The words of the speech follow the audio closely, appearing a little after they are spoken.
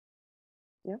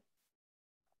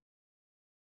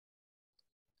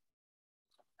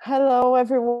Hello,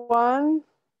 everyone.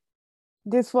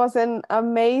 This was an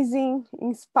amazing,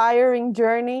 inspiring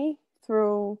journey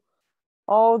through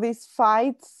all these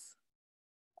fights.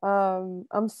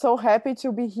 I'm so happy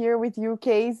to be here with you,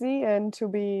 Casey, and to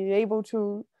be able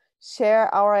to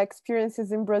share our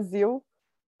experiences in Brazil.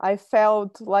 I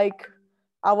felt like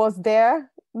I was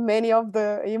there. Many of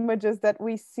the images that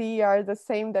we see are the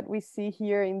same that we see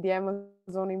here in the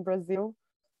Amazon in Brazil.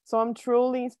 So I'm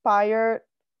truly inspired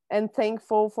and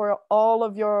thankful for all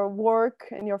of your work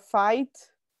and your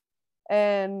fight,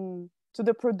 and to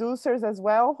the producers as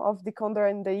well of The Condor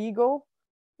and the Eagle.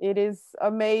 It is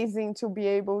amazing to be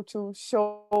able to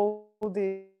show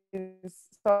these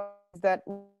stories that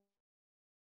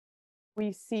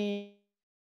we see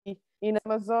in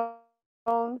Amazon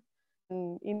and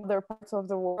in other parts of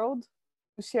the world,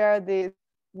 to share this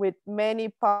with many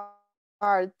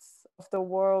parts of the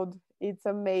world. It's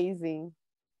amazing.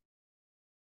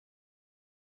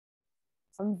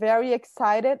 I'm very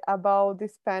excited about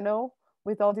this panel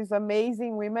with all these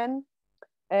amazing women,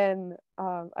 and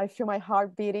I feel my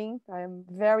heart beating. I'm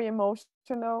very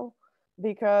emotional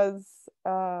because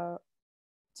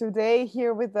today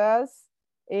here with us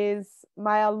is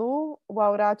MAYALÚ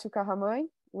Waurá,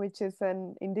 which is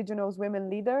an indigenous women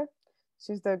leader.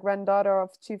 She's the granddaughter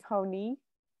of Chief Raoni,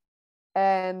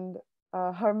 and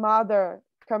her mother,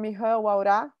 Kamihã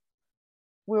Waurá,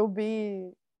 will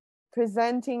be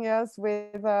presenting us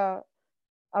with a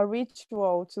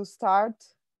ritual to start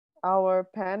our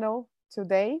panel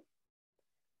today.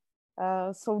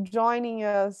 So joining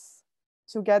us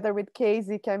together with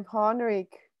Casey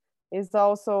CAMP-HORINEK is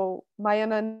also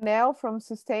MAYANA Nell from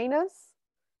SustainUS,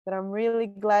 that I'm really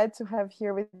glad to have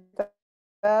here with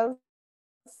us.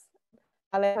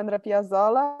 ALEJANDRA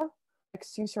PIAZZOLLA,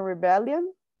 Extinction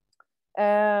Rebellion.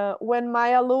 When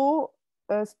MAYALÚ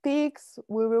speaks,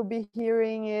 we will be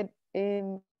hearing it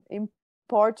in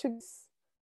Portuguese.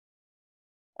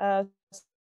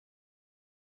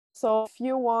 So if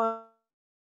you want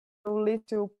to listen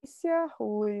to Patricia,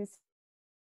 who is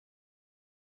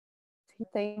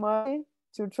money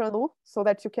to translate, so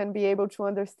that you can be able to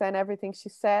understand everything she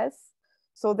says.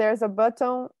 So there's a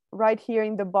button right here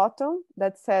in the bottom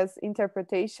that says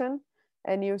interpretation,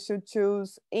 and you should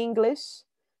choose English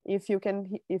if you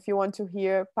want to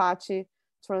hear Pachi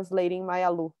translating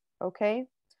MAYALÚ. Okay,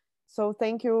 so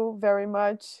thank you very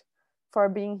much for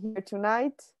being here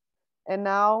tonight. And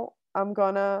now I'm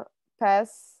gonna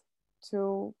pass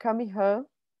to Kamihã,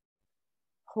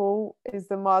 who is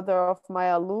the mother of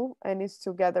MAYALÚ and is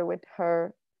together with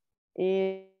her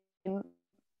in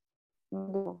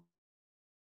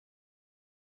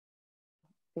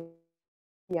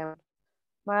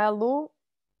MAYALÚ,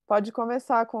 pode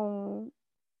começar com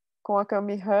a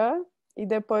Kamihã e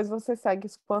depois você segue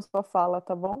com a sua fala,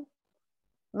 tá bom?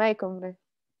 Mēbêngôkré.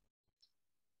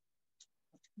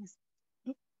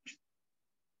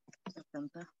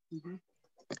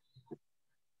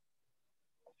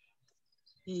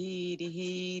 Hiri,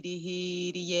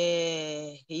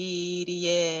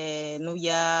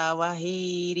 nuyawa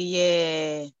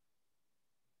hiri,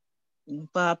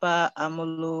 Papa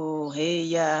amulu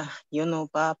heya,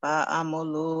 Papa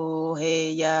amulu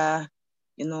heya,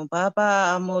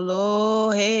 Papa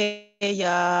amulu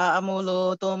heya,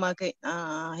 amulu tomake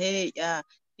na heya,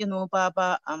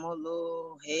 Papa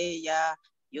amulu heya,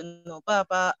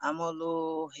 Papa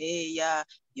amulu heya,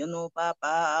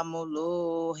 Papa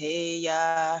amulu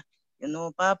heya,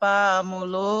 Papa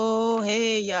amulu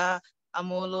heya,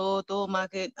 amulu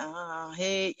tomake na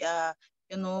heya.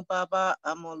 Papa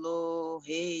amolo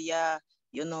heya,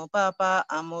 Papa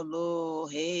amolo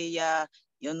heya,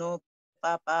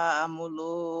 Papa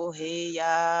amolo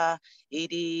heya,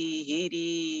 hiri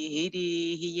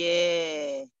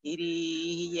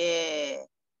hiye.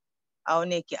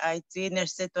 Aune ki aiti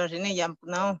nersetorine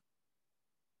yampnao.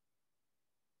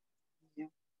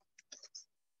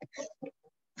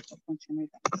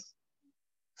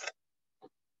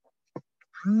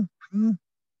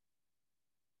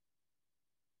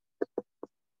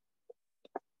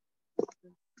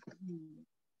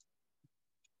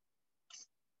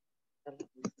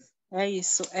 É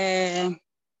isso.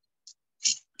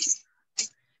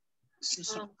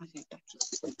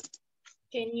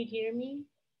 Can you hear me?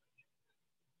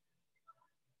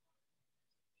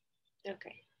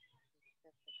 Okay.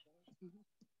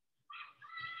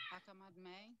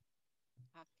 Akamadmei,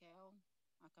 Raquel,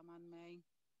 Akamadmei,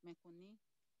 Mekuni.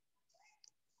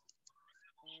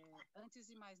 Antes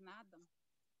de mais nada,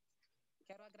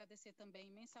 quero agradecer também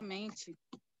imensamente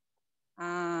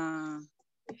a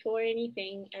Before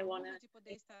anything, I want to de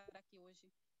poder estar aqui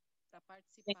hoje para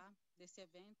participar desse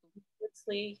evento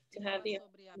to have the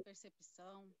sobre a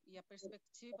percepção e a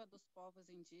perspectiva dos povos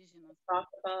indígenas talk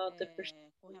about the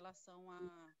com relação à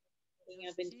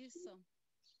perspective justiça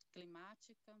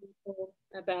climática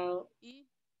about e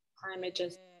climate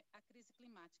justice a crise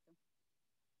climática.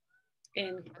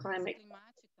 and A climate crise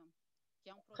climática, que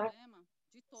é um problema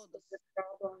de todos. is a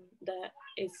problem that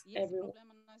is E esse everyone.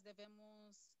 problema nós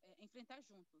devemos enfrentar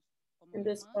juntos, como And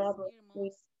this irmãs problem e needs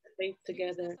irmãos to face filhos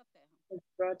together dessa terra. as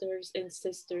brothers and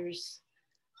sisters,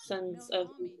 sons Meu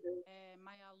of nome é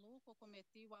MAYALÚ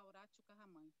COCOMETI WAURÁ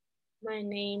TXUCARRAMAE. My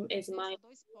name is Pertenço a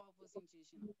dois povos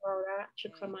indígenas, Waurá,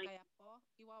 TXUCARRAMAE, Kayapó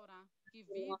e Waurá, que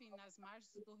vivem nas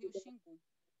margens do rio Xingu.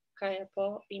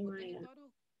 Kayapó, e O Maya,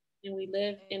 território, and we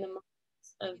live in the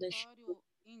midst of the território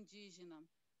indígena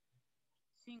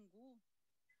Xingu,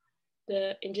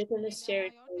 indigenous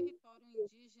ele é o maior territory território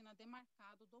indígena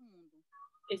demarcado do mundo.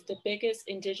 is the biggest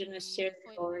indigenous E foi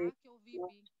territory lá que eu vivi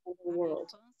in the a minha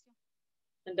world, infância,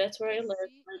 and that's where I lived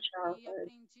cresci my e childhood.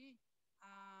 aprendi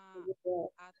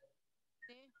a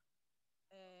ter,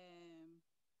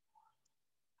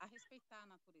 a respeitar a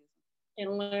natureza,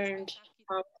 And learned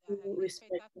how to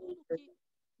respect respeitar tudo nature, que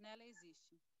nela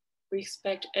existe.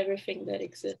 respect everything that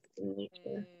exists in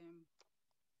nature.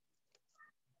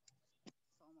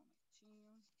 Só um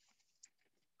momentinho.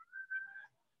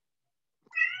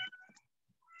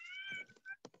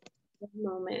 One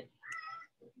moment.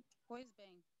 Pois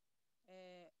bem,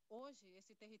 hoje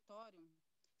esse território,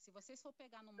 se vocês for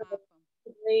pegar no mapa,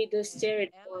 This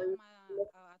territory,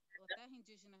 a terra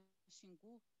indígena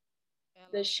Xingu, ela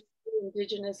the Xingu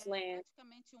indigenous land,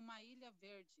 praticamente uma ilha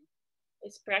verde.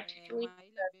 is practically Uma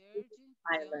ilha verde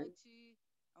island. diante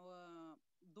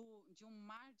de um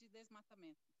mar de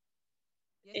desmatamento.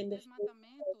 E esse In the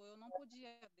desmatamento eu não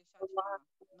podia deixar de falar,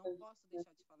 não posso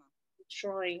deixar de falar.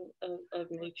 destroying of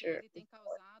Porque nature, ele tem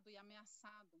causado e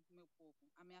ameaçado o meu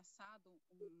povo, ameaçado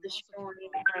o nosso destroying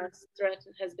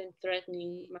território. has been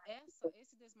threatening E my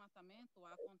esse desmatamento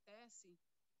acontece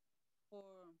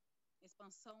por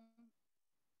expansão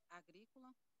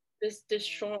agrícola, this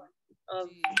destroy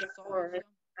of de the forest soja,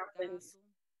 happens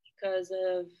gado. because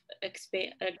of E os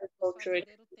agriculture,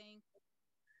 fazendeiros têm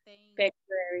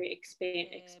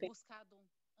expand. buscado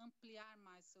ampliar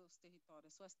mais seus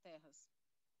territórios, suas terras,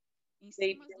 em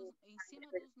They cima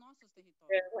dos nossos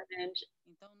territórios.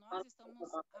 Então, nós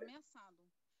estamos ameaçados.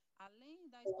 Além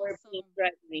da expansão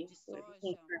de soja,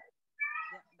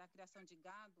 da criação de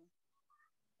gado,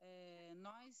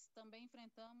 nós também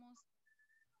enfrentamos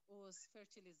os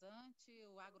fertilizantes,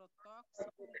 o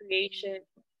agrotóxico, Creation,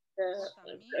 que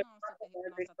contamina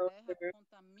nossa terra,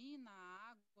 contamina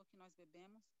a água que nós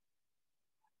bebemos.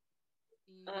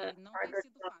 E não tem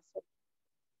sido fácil.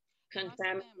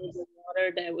 contaminated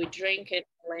water that we drink in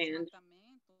the land. O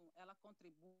desmatamento, ela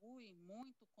contribui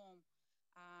muito com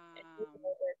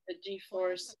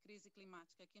essa crise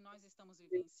climática que nós estamos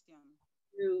vivenciando.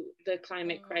 Through the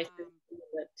climate crisis we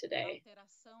live today.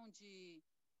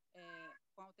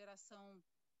 Com a alteração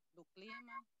do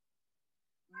clima,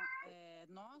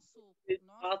 nosso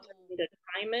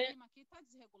clima aqui está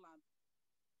desregulado.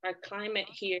 Our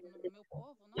climate here o meu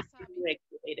povo não sabe.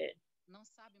 regulated. Não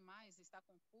sabe mais, está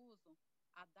confuso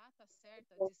a data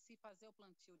certa de se fazer o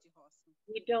plantio de roça.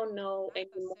 We don't know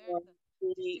anymore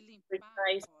the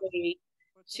precise way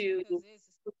to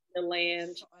put the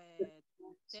land.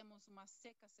 Temos uma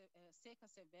seca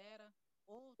severa,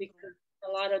 Because a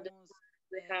lot of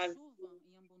we have chuva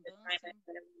em abundância,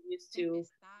 that we used to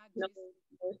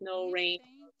with no e rain.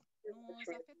 tem nos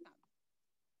afetado.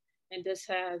 And this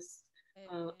has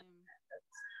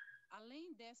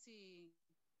além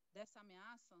dessa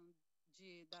ameaça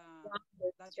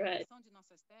da diminuição de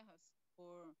nossas terras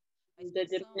por a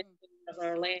expansão de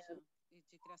soja e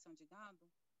de criação de gado,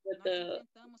 nós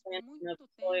enfrentamos por muito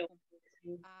tempo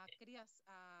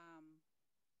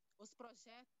os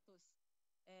projetos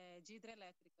de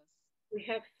hidrelétricas. We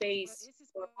have faced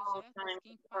Esses projetos que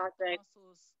impactam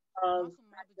nosso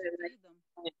modo de vida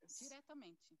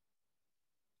diretamente.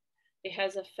 It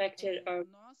has affected our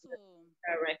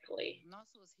directly.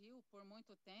 Nossos rios, por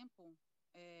muito tempo,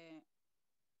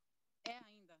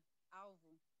 ainda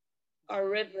alvo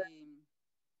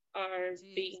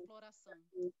de exploração.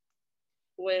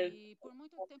 E por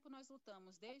muito tempo nós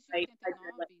lutamos. Desde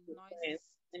 89, nós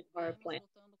viemos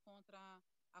lutando contra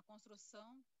a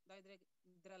construção da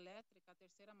hidrelétrica, a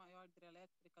terceira maior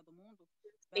hidrelétrica do mundo.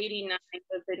 89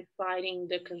 have been fighting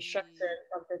the construction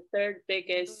of the third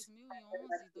biggest. Em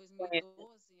 2011 e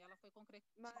 2012, ela foi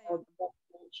concretizada.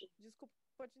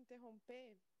 Desculpa te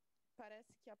interromper.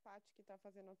 Parece que a Paty que está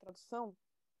fazendo a tradução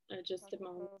Just tá a com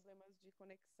moment. problemas de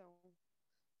conexão.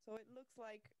 So it looks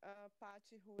like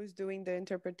Pachi, who is doing the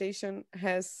interpretation,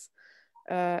 has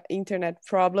internet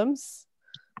problems.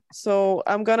 So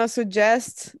I'm gonna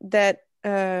suggest that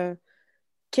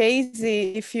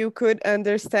Casey, if you could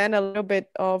understand a little bit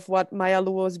of what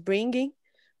MAYALÚ was bringing,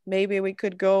 maybe we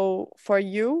could go for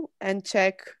you and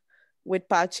check with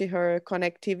Pachi her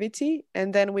connectivity,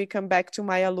 and then we come back to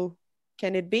MAYALÚ.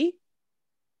 Can it be?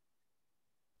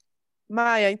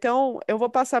 Maia, então eu vou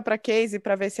passar para a Casey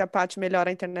para ver se a Paty melhora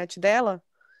a internet dela.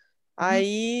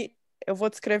 Aí eu vou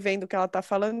descrevendo o que ela está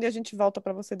falando e a gente volta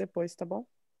para você depois, tá bom?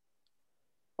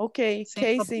 Ok,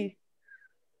 Casey,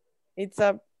 it's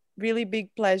a really big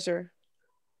pleasure.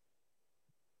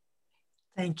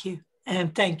 Thank you.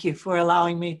 And thank you for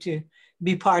allowing me to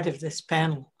be part of this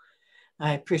panel.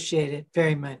 I appreciate it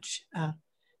very much.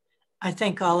 I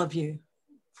thank all of you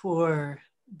for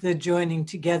the joining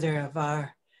together of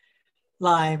our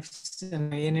lives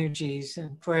and our energies,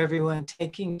 and for everyone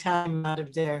taking time out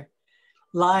of their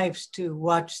lives to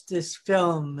watch this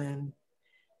film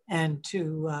and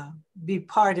to be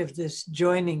part of this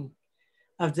joining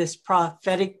of this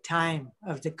prophetic time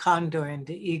of the condor and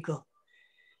the eagle.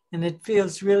 And it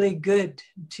feels really good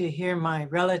to hear my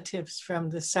relatives from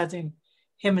the Southern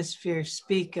Hemisphere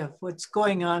speak of what's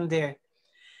going on there,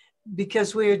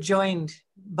 because we are joined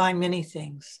by many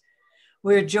things.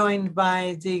 We're joined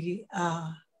by the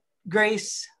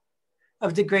grace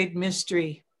of the great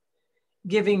mystery,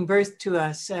 giving birth to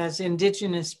us as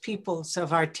indigenous peoples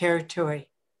of our territory,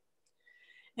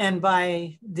 and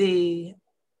by the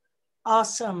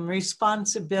awesome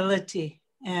responsibility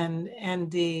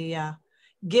and the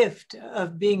gift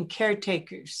of being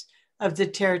caretakers of the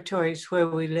territories where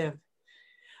we live.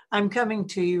 I'm coming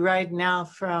to you right now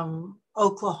from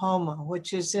Oklahoma,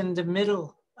 which is in the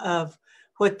middle of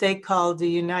what they call the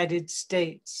United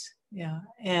States. Yeah,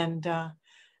 and I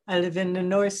live in the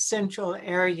north central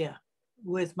area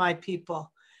with my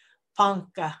people.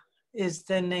 Ponca is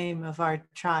the name of our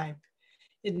tribe.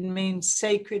 It means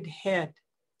sacred head.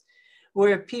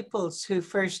 We're peoples who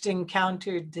first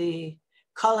encountered the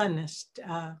colonists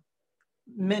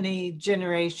many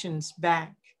generations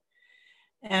back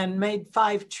and made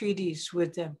 5 treaties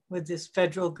with them, with this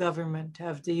federal government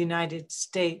of the United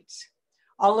States.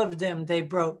 All of them they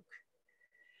broke.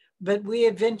 But we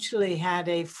eventually had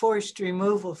a forced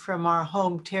removal from our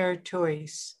home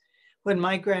territories when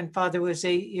my grandfather was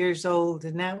 8 years old,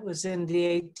 and that was in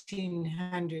the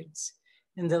 1800s,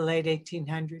 in the late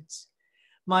 1800s.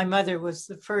 My mother was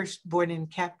the first born in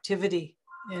captivity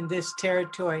in this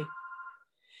territory.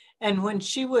 And when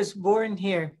she was born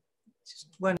here,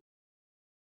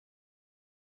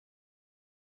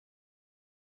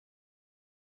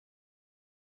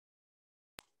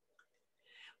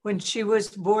 when she was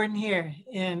born here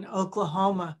in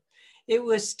Oklahoma, it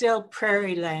was still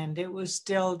prairie land. It was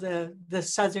still the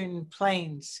southern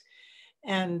plains.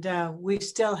 And we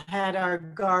still had our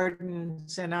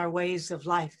gardens and our ways of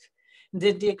life.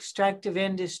 The extractive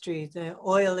industry, the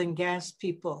oil and gas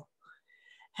people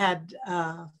had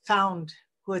found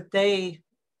what they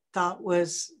thought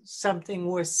was something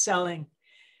worth selling.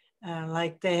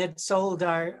 Like they had sold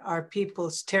our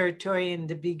people's territory in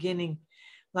the beginning,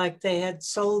 like they had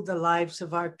sold the lives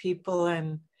of our people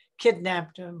and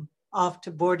kidnapped them off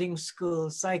to boarding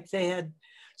schools, like they had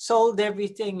sold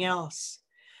everything else.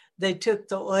 They took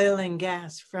the oil and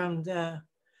gas from the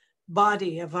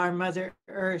body of our Mother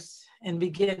Earth and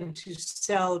began to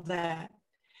sell that.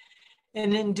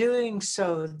 And in doing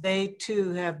so, they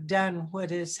too have done what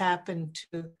has happened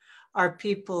to our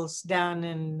peoples down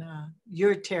in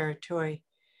your territory.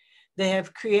 They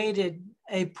have created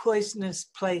a poisonous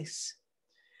place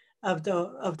of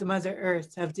the Mother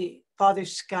Earth, of the Father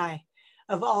Sky,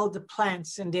 of all the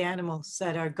plants and the animals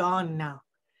that are gone now,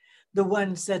 the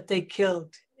ones that they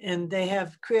killed. And they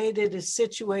have created a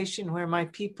situation where my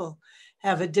people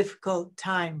have a difficult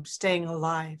time staying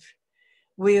alive.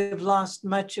 We have lost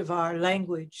much of our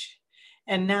language.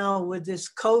 And now with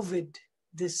this COVID,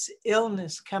 this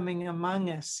illness coming among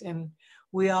us, and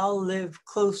we all live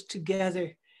close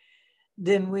together,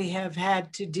 then we have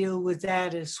had to deal with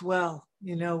that as well,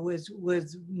 you know,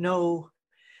 with no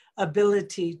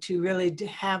ability to really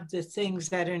have the things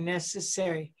that are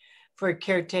necessary for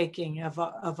caretaking of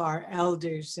our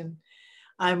elders. And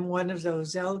I'm one of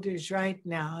those elders right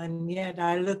now. And yet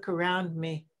I look around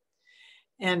me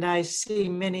and I see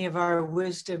many of our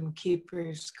wisdom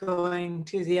keepers going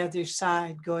to the other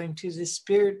side, going to the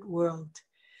spirit world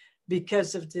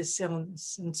because of this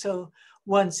illness. And so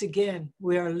once again,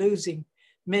 we are losing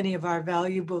many of our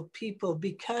valuable people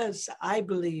because I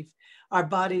believe our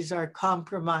bodies are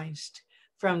compromised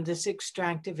from this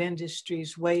extractive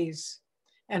industry's ways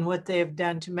and what they have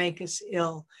done to make us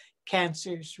ill: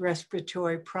 cancers,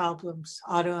 respiratory problems,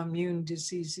 autoimmune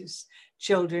diseases,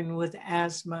 children with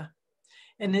asthma.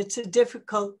 And it's a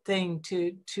difficult thing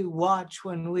to watch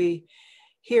when we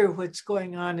hear what's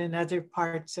going on in other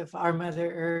parts of our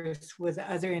Mother Earth with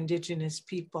other indigenous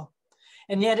people.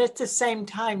 And yet at the same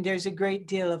time, there's a great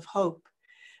deal of hope,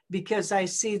 because I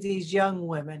see these young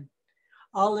women,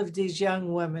 all of these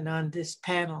young women on this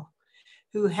panel,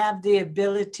 who have the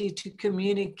ability to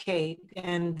communicate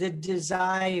and the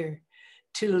desire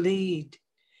to lead,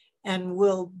 and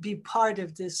will be part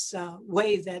of this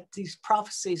way that these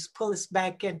prophecies pull us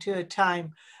back into a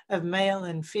time of male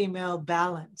and female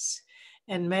balance,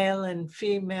 and male and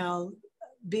female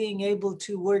being able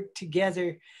to work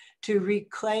together to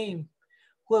reclaim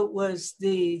what was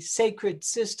the sacred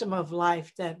system of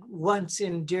life that once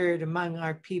endured among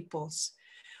our peoples.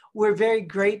 We're very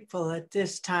grateful at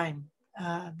this time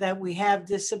that we have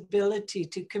this ability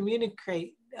to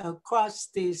communicate across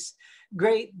these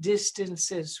great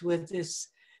distances with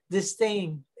this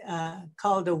thing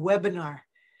called a webinar,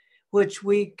 which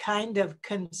we kind of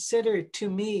consider, to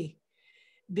me,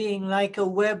 being like a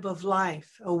web of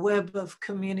life, a web of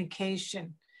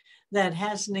communication that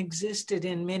hasn't existed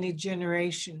in many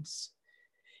generations.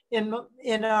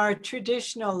 In our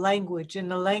traditional language, in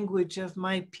the language of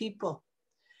my people,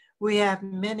 we have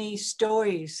many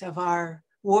stories of our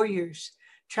warriors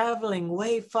traveling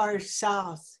way far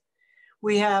south.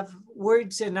 We have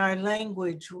words in our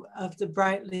language of the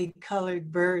brightly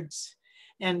colored birds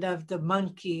and of the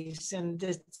monkeys and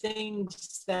the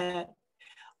things that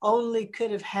only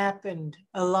could have happened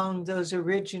along those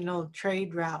original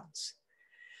trade routes.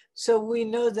 So we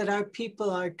know that our people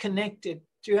are connected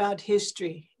throughout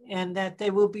history, and that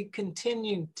they will be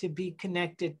continuing to be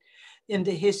connected in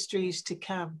the histories to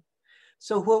come.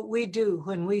 So what we do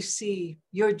when we see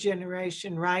your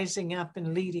generation rising up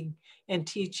and leading and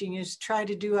teaching is try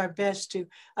to do our best to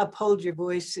uphold your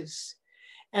voices.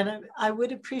 And I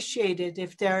would appreciate it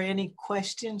if there are any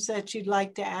questions that you'd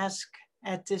like to ask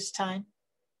at this time.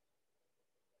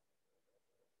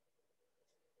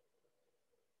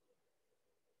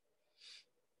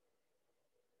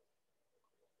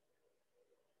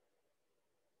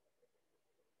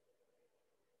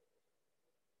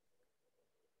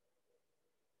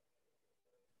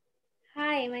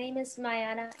 Hi, my name is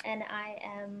Mayana, and I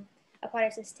am a part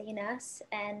of SustainUS.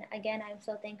 And again, I'm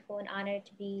so thankful and honored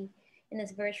to be in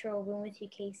this virtual room with you,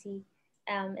 Casey.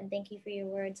 And thank you for your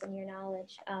words and your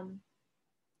knowledge.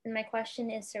 And my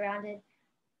question is surrounded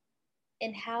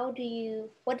in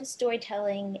what does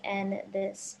storytelling and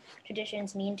this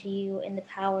traditions mean to you in the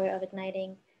power of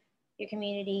igniting your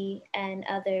community and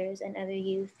others and other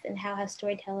youth? And how has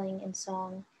storytelling and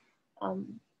song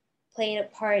played a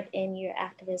part in your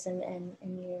activism and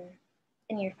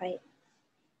in your fight?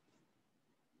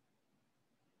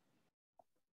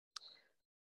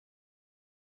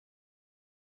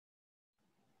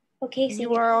 Okay, so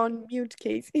you are on mute,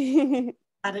 Casey.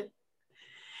 Got it.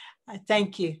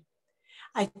 Thank you.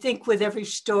 I think with every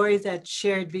story that's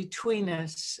shared between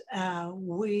us,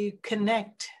 we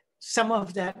connect some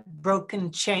of that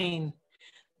broken chain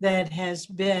that has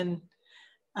been,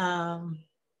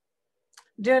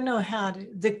 don't know how to,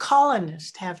 the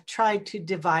colonists have tried to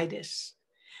divide us.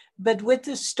 But with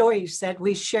the stories that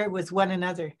we share with one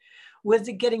another, with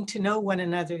the getting to know one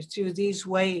another through these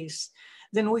ways,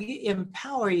 then we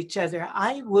empower each other.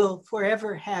 I will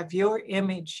forever have your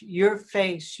image, your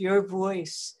face, your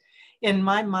voice in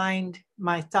my mind,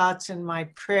 my thoughts, and my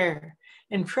prayer.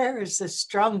 And prayer is the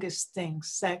strongest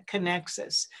things that connects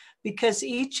us, because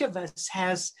each of us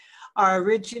has our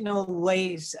original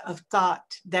ways of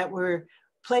thought that were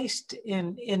placed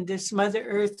in this Mother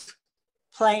Earth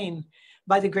plane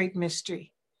by the Great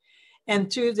Mystery.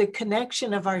 And through the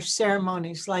connection of our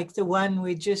ceremonies, like the one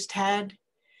we just had,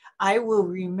 I will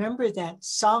remember that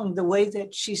song, the way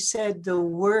that she said the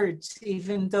words,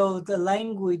 even though the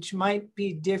language might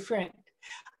be different.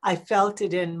 I felt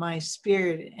it in my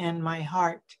spirit and my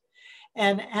heart.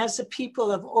 And as a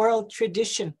people of oral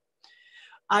tradition,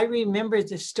 I remember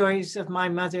the stories of my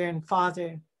mother and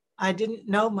father. I didn't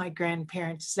know my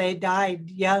grandparents. They died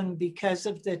young because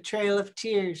of the trail of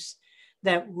tears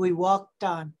that we walked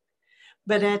on.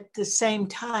 But at the same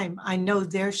time, I know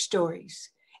their stories.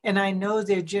 And I know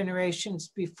their generations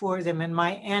before them and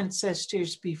my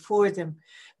ancestors before them,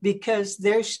 because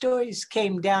their stories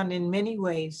came down in many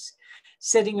ways,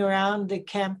 sitting around the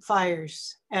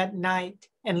campfires at night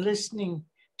and listening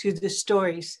to the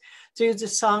stories through the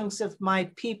songs of my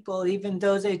people. Even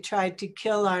though they tried to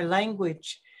kill our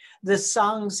language, the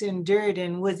songs endured,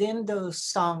 and within those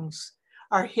songs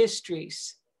are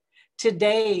histories.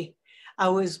 Today, I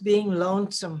was being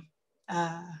lonesome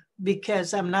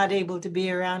because I'm not able to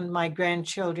be around my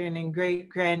grandchildren and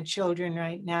great-grandchildren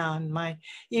right now, and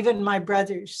even my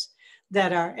brothers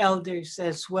that are elders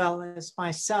as well as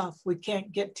myself. We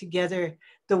can't get together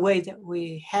the way that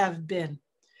we have been.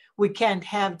 We can't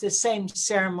have the same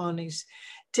ceremonies.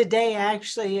 Today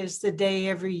actually is the day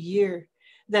every year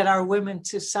that our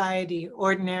Women's Society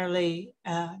ordinarily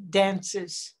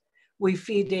dances. We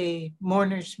feed a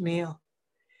mourner's meal.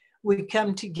 We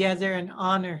come together and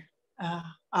honor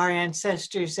our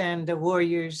ancestors and the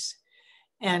warriors,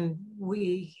 and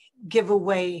we give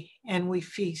away and we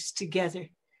feast together.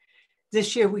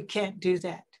 This year we can't do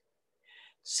that.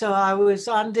 So I was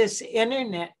on this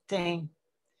internet thing,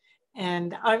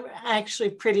 and I'm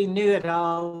actually pretty new at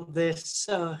all this,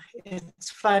 so it's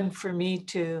fun for me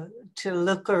to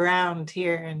look around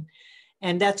here,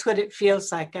 and that's what it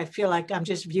feels like. I feel like I'm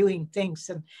just viewing things,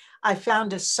 and I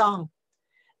found a song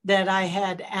that I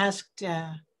had asked,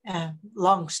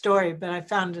 long story, but I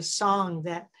found a song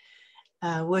that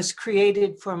was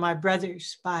created for my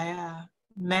brothers by a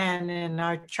man in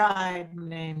our tribe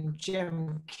named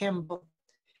Jim Kimball.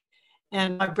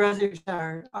 And my brothers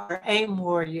are AIM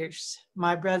warriors.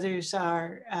 My brothers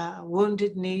are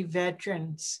Wounded Knee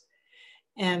veterans.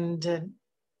 And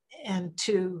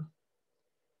to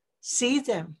see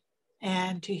them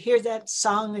and to hear that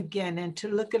song again and to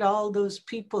look at all those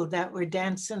people that were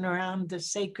dancing around the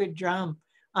sacred drum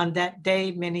on that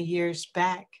day many years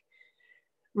back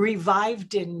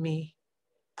revived in me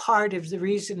part of the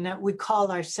reason that we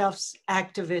call ourselves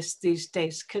activists these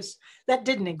days, because that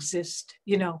didn't exist,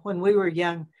 you know, when we were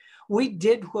young. We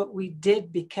did what we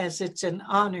did because it's an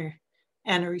honor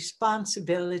and a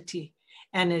responsibility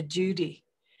and a duty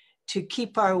to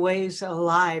keep our ways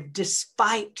alive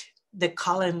despite the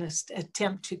colonist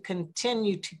attempt to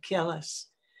continue to kill us.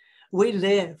 We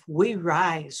live, we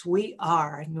rise, we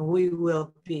are, and we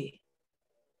will be.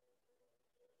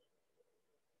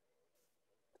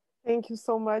 Thank you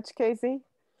so much, Casey.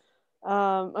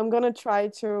 I'm gonna try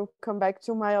to come back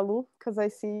to MAYALÚ because I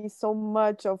see so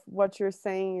much of what you're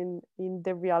saying in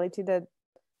the reality that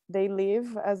they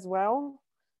live as well.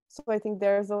 So I think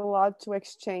there's a lot to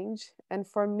exchange. And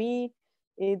for me,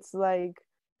 it's like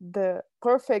the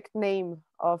perfect name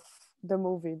of the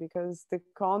movie, because the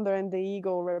condor and the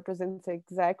eagle represents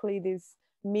exactly this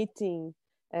meeting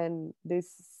and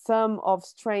this sum of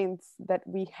strengths that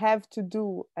we have to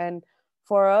do, and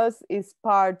for us is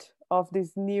part of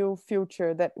this new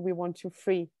future that we want to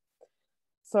free.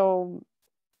 So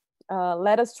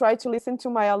let us try to listen to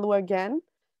MAYALÚ again.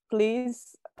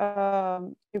 Please,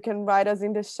 you can write us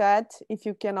in the chat if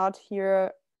you cannot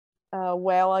hear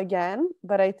well again,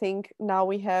 but I think now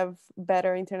we have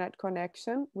better internet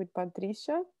connection with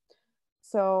Patricia.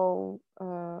 So,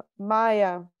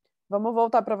 Maya, vamos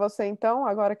voltar para você então,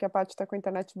 agora que a Paty está com a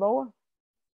internet boa?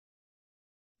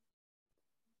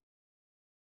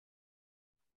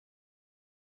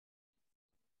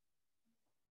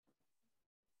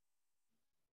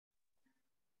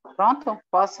 Pronto?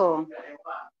 Posso?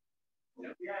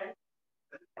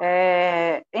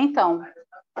 Então,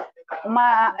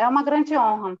 é uma grande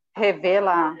honra rever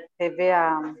a...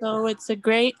 So it's a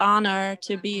great honor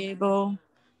to be able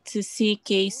to see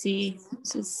Casey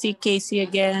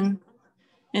again,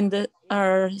 and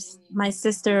my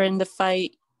sister in the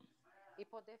fight.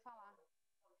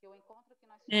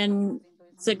 And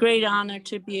it's a great honor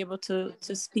to be able to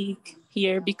speak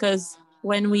here, because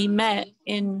when we met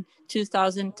in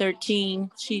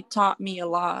 2013, she taught me a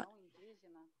lot.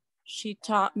 She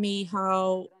taught me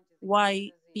how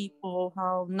white people,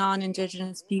 how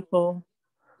non-Indigenous people,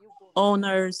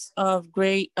 owners of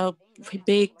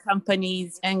big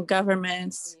companies and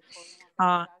governments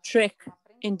trick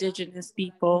Indigenous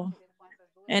people.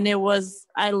 And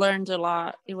I learned a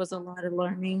lot. It was a lot of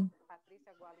learning.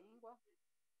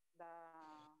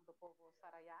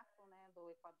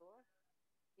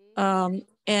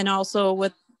 And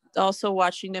also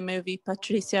watching the movie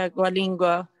Patricia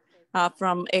Gualingua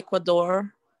from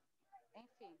Ecuador.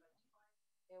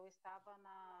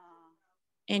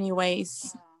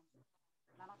 Anyways,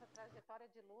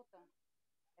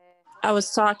 I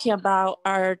was talking about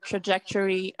our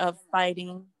trajectory of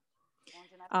fighting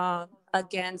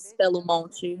against Belo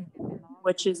Monte,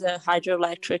 which is a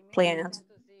hydroelectric plant.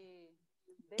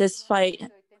 This fight,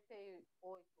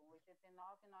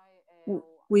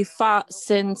 we fought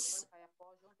since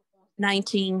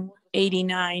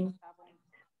 1989.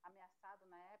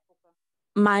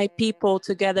 My people,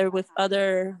 together with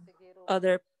other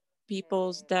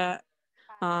peoples that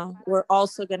were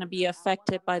also going to be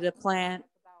affected by the plant,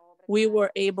 we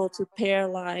were able to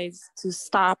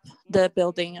stop the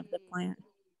building of the plant.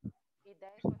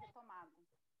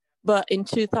 But in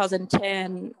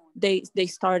 2010, they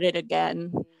started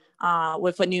again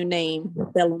with a new name,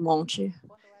 Belo Monte.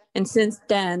 And since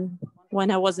then,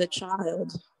 when I was a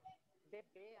child,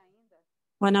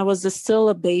 when I was still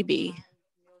a baby,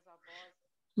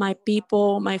 my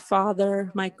people, my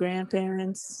father, my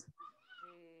grandparents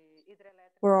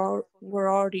were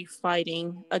already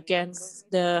fighting against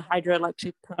the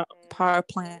hydroelectric power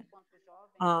plant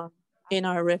in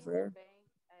our river.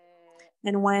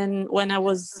 And when I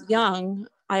was young,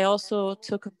 I also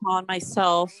took upon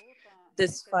myself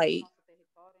this fight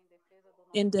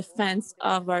in defense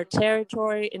of our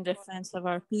territory, in defense of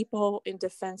our people, in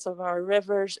defense of our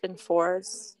rivers and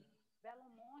forests.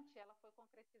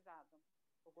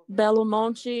 Belo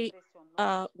Monte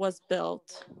was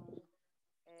built.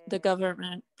 The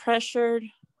government pressured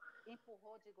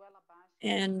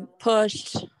and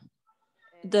pushed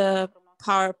the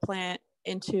power plant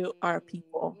into our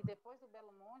people.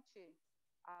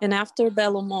 And after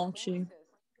Belo Monte,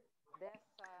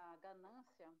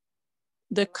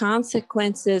 the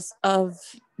consequences of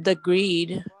the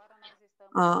greed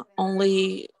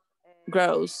only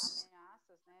grows.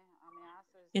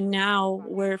 And now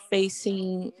we're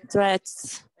facing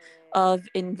threats of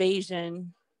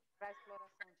invasion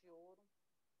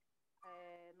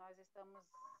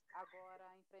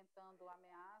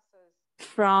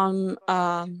from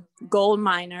gold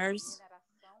miners.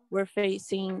 We're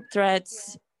facing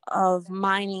threats of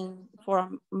mining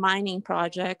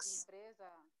projects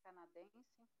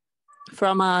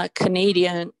from a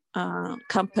Canadian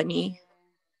company.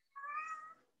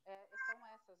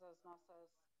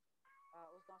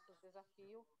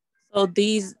 So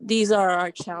these are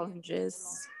our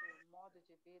challenges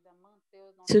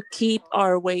to keep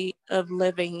our way of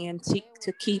living and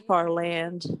to keep our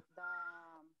land.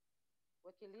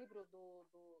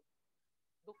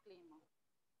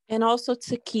 And also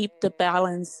to keep the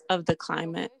balance of the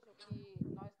climate.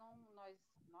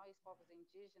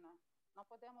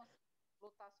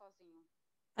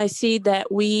 I see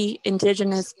that we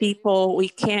indigenous people, we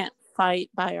can't fight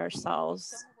by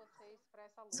ourselves.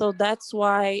 So that's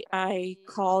why I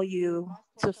call you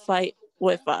to fight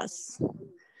with us,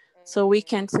 so we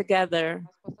can together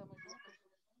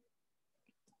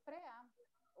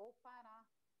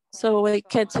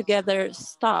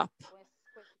stop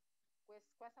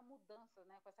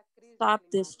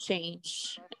this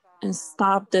change and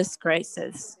stop this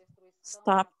crisis,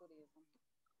 stop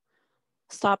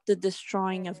the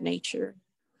destroying of nature.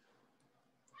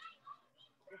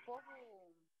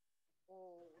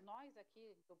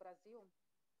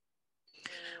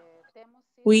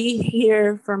 We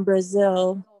here from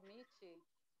Brazil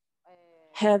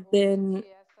have been,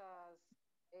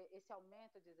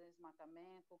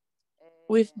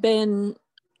 we've been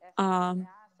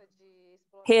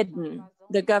hidden.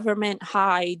 The government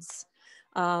hides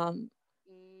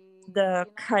the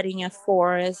cutting of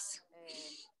forests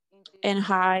and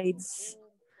hides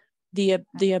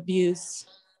the abuse.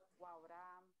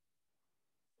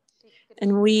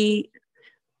 And we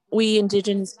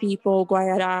indigenous people,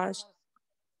 Waurá,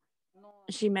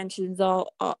 she mentions all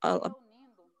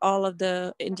of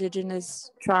the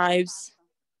indigenous tribes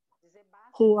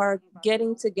who are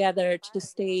getting together to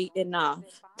stay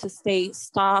enough, to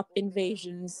stop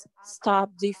invasions,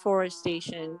 stop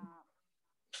deforestation,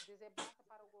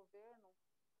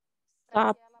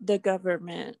 stop the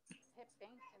government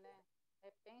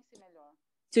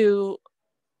to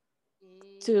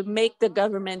make the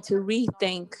government to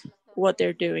rethink what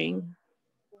they're doing.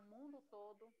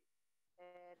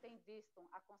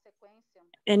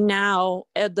 And now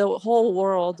the whole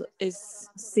world is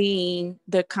seeing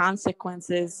the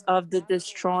consequences of the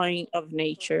destroying of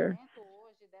nature,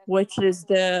 which is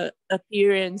the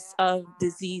appearance of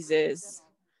diseases,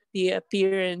 the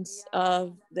appearance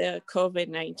of the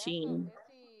COVID-19.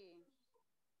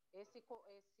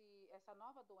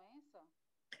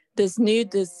 This new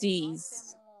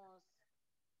disease,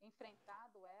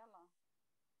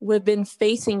 we've been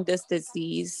facing this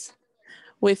disease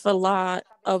with a lot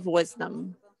of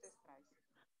wisdom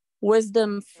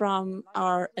from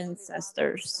our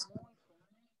ancestors.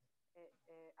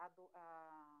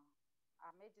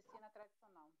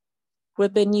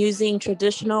 We've been using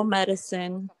traditional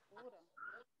medicine.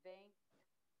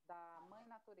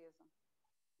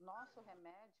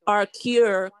 Our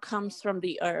cure comes from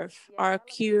the earth. Our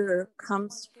cure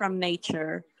comes from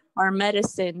nature. Our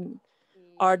medicine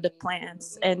are the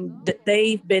plants, and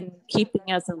they've been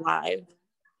keeping us alive.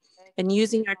 And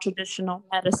using our traditional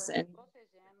medicine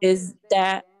is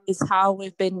how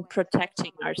we've been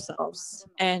protecting ourselves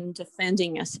and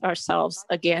defending ourselves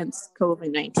against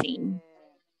COVID-19.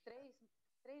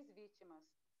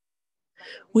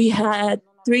 We had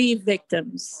 3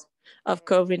 victims of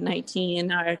COVID-19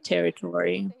 in our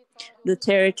territory, the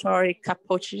territory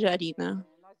Capochijarina.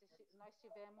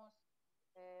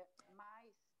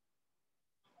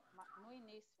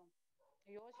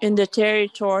 In the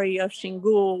territory of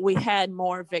Xingu, we had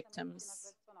more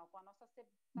victims,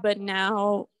 but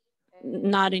now,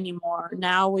 not anymore.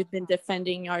 Now we've been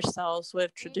defending ourselves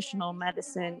with traditional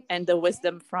medicine and the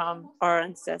wisdom from our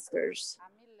ancestors.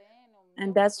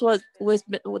 And that's what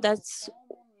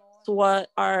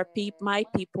my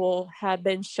people have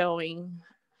been showing,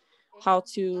 how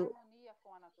to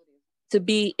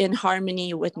be in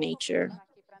harmony with nature.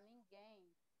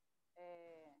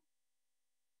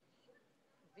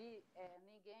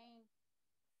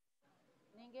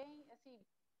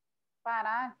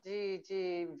 Parar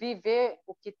de viver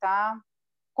o que está,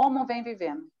 como vem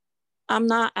vivendo. I'm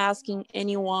not asking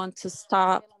anyone to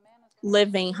stop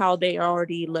living how they are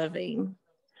already living,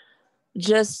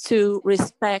 just to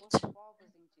respect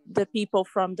the people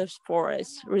from the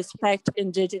forest, respect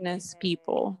indigenous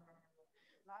people.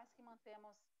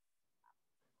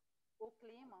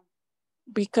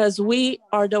 Because we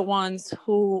are the ones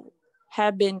who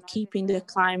have been keeping the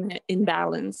climate in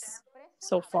balance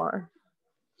so far.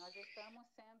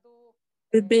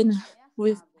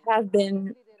 We have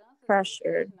been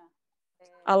pressured.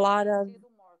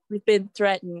 We've been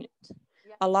threatened.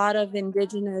 A lot of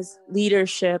indigenous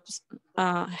leaderships,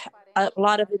 a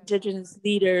lot of indigenous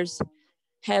leaders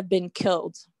have been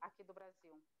killed.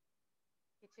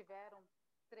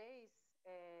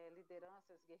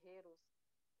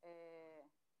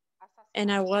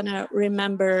 And I want to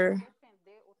remember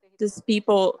these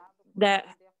people that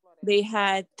they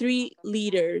had 3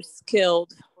 leaders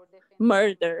killed,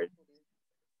 murdered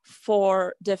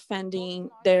for defending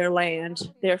their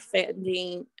land,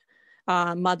 defending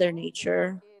Mother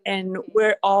Nature. And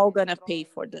we're all going to pay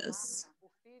for this.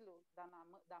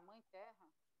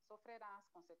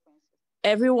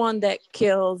 Everyone that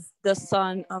kills the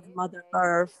son of Mother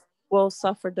Earth will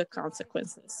suffer the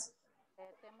consequences.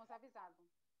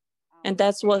 And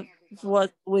that's what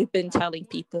we've been telling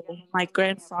people. My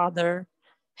grandfather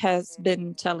has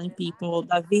been telling people,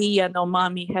 Davi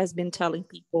Yanomami has been telling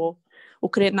people,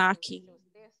 Ukrenaki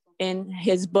in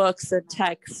his books and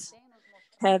texts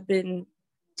have been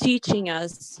teaching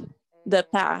us the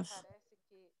path.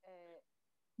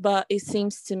 But it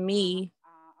seems to me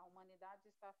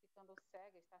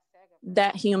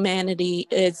that humanity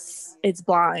is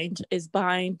blind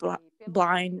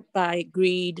by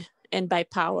greed and by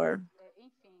power.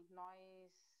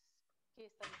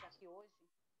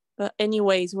 But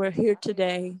anyways, we're here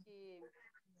today.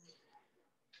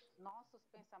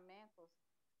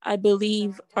 I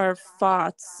believe our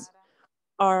thoughts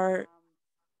are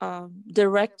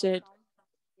directed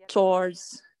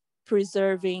towards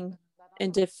preserving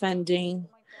and defending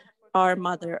our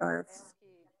Mother Earth.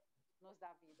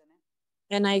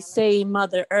 And I say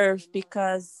Mother Earth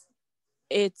because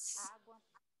it's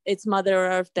Mother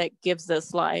Earth that gives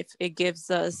us life. It gives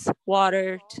us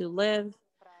water to live.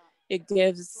 It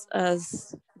gives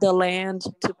us the land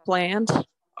to plant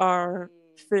our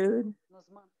food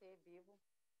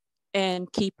and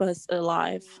keep us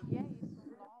alive.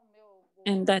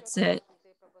 And that's it.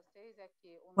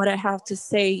 What I have to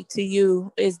say to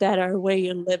you is that our way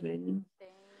of living,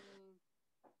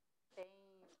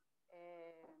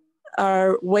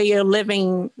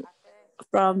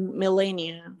 from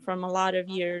millennia, from a lot of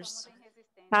years,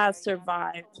 has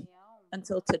survived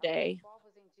until today.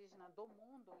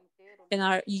 And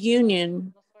our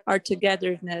union, our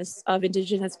togetherness of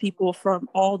indigenous people from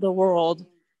all the world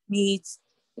we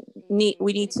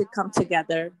need to come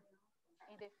together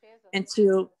and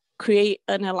to create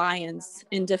an alliance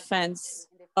in defense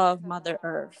of Mother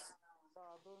Earth,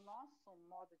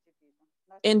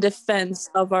 in defense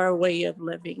of our way of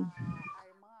living.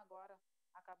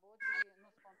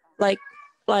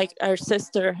 Like our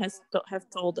sister have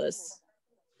told us,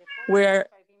 we're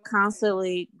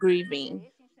constantly grieving.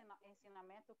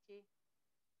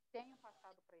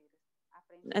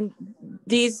 And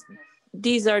these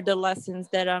are the lessons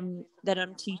that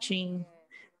I'm teaching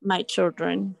my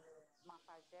children.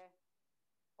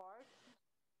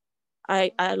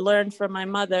 I learned from my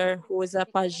mother, who is a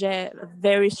pajé, a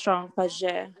very strong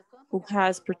pajé, who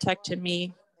has protected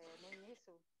me.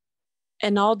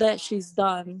 And all that she's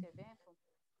done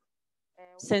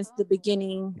since the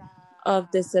beginning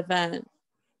of this event.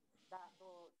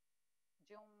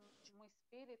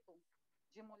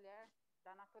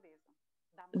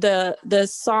 The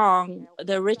song,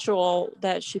 the ritual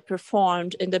that she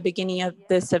performed in the beginning of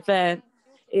this event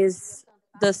is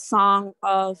the song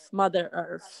of Mother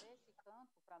Earth.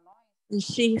 And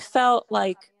she felt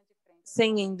like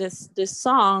singing this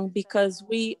song because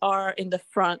we are in the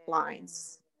front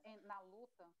lines,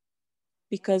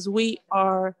 because we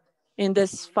are in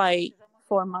this fight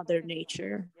for Mother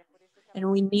Nature,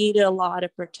 and we need a lot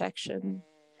of protection.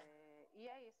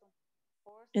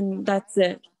 And that's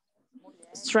it.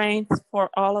 Strength for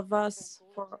all of us,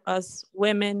 for us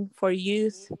women, for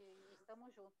youth,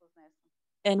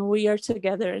 and we are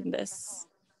together in this.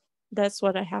 That's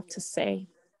what I have to say.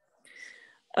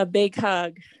 A big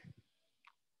hug.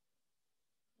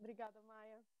 Obrigada,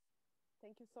 Maya.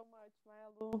 Thank you so much,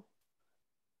 MAYALÚ.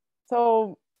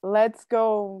 So let's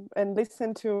go and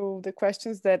listen to the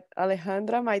questions that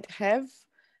Alejandra might have.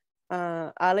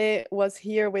 Ale was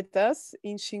here with us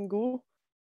in Xingu,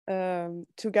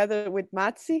 together with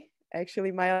Matsi,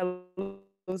 actually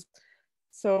MAYALÚ.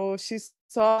 So she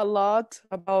saw a lot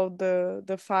about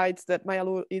the fights that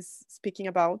MAYALÚ is speaking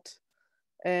about.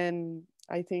 And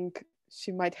I think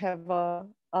she might have a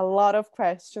lot of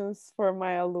questions for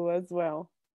MAYALÚ as well.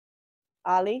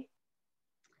 Ali?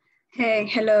 Hey,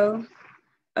 hello.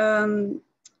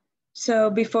 So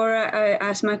before I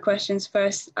ask my questions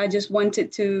first, I just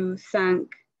wanted to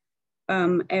thank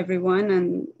everyone,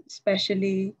 and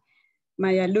especially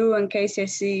MAYALÚ and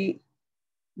KCSC,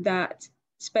 that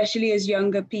especially as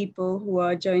younger people who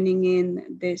are joining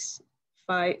in this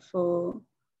fight for,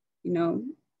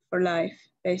 for life,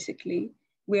 basically.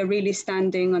 We are really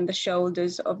standing on the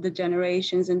shoulders of the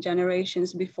generations and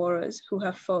generations before us who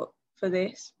have fought for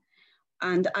this.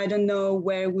 And I don't know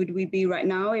where would we be right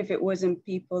now if it wasn't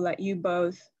people like you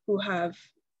both who have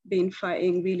been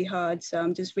fighting really hard. So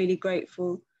I'm just really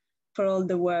grateful for all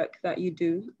the work that you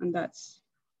do. And that's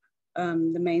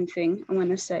the main thing I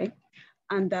want to say.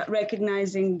 And that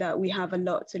recognizing that we have a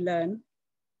lot to learn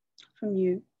from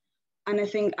you. And I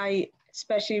think I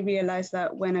especially realized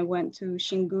that when I went to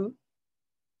Xingu.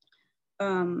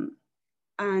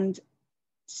 And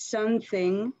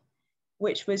something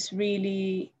which was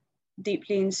really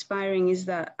deeply inspiring is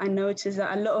that I noticed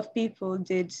that a lot of people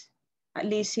did, at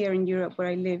least here in Europe where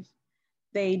I live,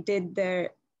 they did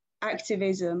their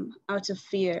activism out of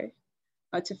fear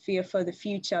for the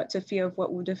future, out of fear of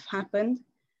what would have happened.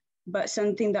 But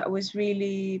something that was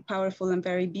really powerful and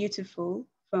very beautiful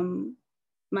from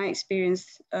my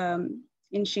experience in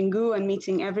Xingu and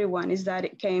meeting everyone is that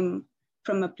it came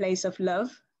from a place of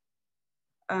love,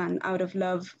 and out of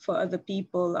love for other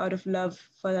people, out of love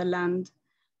for the land.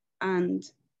 And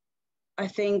I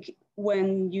think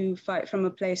when you fight from a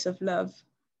place of love,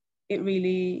 it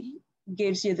really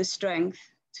gives you the strength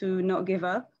to not give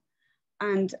up.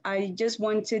 And I just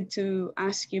wanted to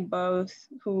ask you both,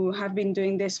 who have been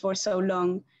doing this for so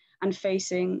long and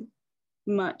facing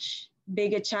much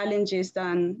bigger challenges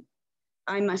than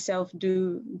I myself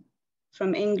do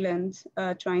from England,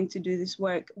 trying to do this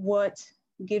work, what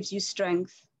gives you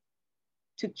strength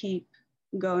to keep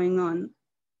going on?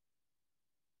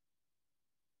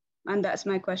 And that's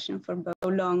my question for both. So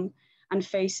long and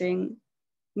facing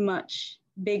much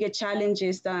bigger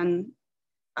challenges than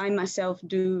I myself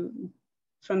do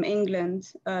from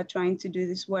England, trying to do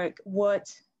this work,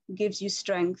 what gives you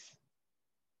strength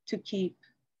to keep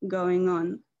going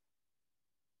on?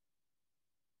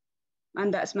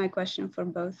 And that's my question for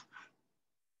both.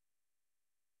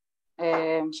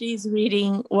 She's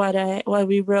reading what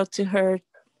we wrote to her,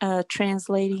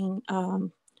 translating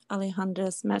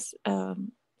Alejandra's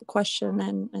question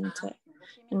and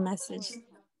message.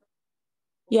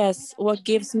 Yes, what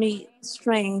gives me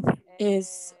strength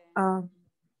is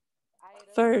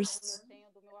first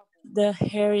the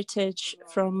heritage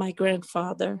from my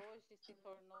grandfather.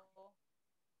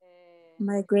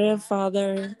 My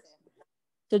grandfather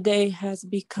today has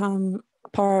become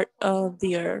part of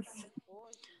the earth.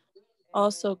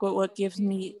 Also, what gives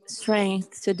me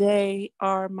strength today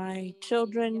are my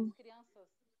children,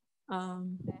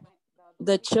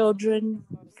 the children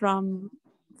from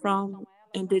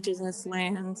indigenous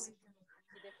lands,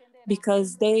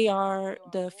 because they are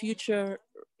the future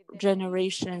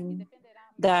generation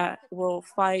that will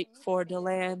fight for the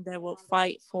land, that will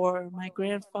fight for my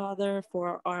grandfather,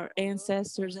 for our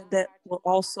ancestors, and that will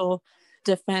also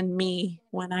defend me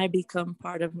when I become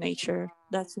part of nature.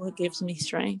 That's what gives me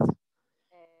strength.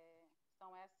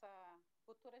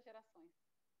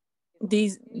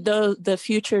 The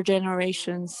future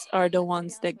generations are the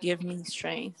ones that give me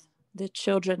strength, the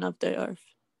children of the earth.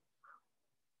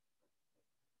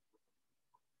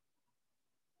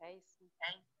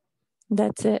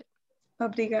 That's it.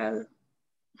 Obrigado.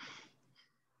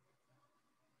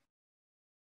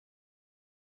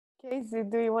 Casey,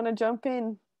 do you want to jump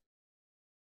in?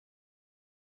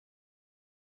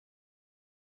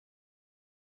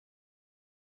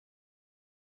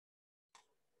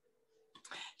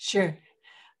 Sure.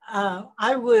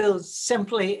 I will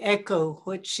simply echo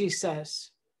what she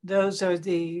says. Those are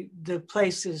the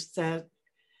places that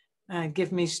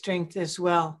give me strength as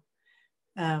well.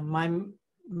 My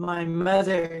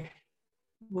mother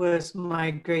was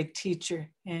my great teacher,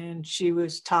 and she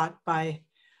was taught by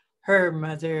her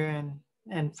mother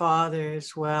and father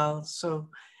as well. So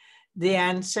the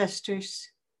ancestors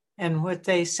and what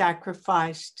they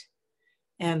sacrificed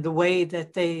and the way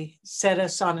that they set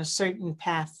us on a certain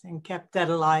path and kept that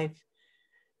alive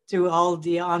through all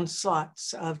the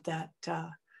onslaughts of that,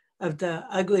 of the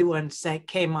ugly ones that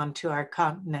came onto our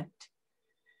continent.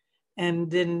 And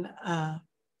then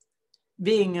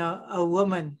being a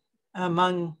woman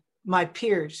among my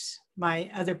peers, my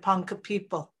other Ponca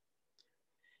people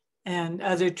and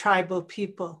other tribal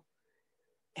people,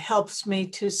 helps me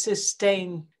to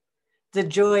sustain the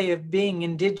joy of being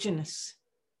indigenous.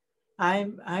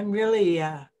 I'm really,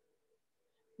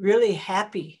 really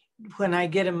happy when I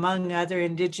get among other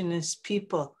indigenous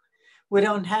people. We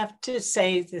don't have to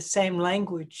say the same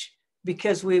language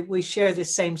because we share the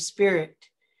same spirit,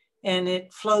 and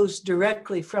it flows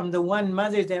directly from the one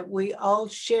mother that we all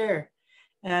share.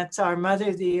 And that's our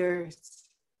mother, the earth.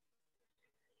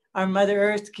 Our Mother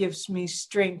Earth gives me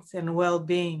strength and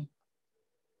well-being.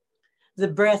 The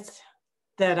breath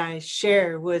that I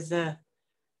share with the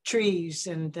trees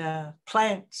and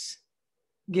plants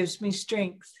gives me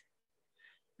strength.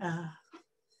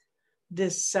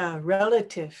 This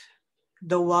relative,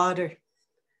 the water,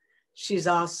 she's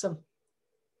awesome.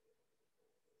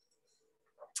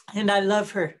 And I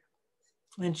love her,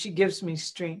 and she gives me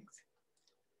strength.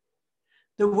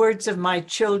 The words of my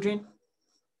children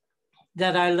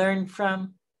that I learned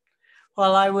from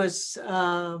while I was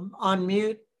on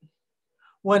mute,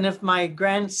 one of my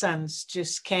grandsons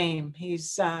just came.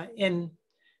 He's in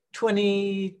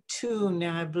 22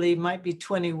 now, I believe, might be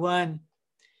 21.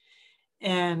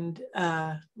 And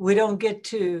we don't get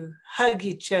to hug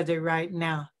each other right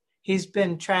now. He's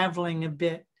been traveling a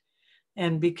bit.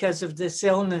 And because of this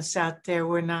illness out there,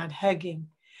 we're not hugging.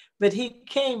 But he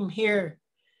came here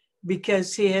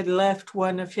because he had left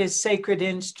one of his sacred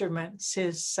instruments,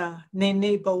 his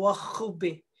nini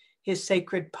bawachubi, his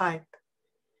sacred pipe.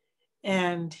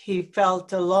 And he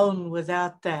felt alone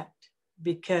without that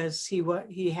because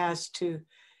he has to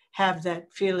have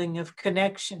that feeling of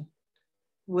connection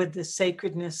with the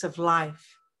sacredness of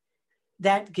life.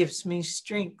 That gives me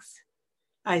strength.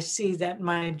 I see that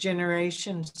my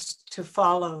generations to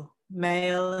follow,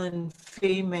 male and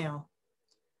female,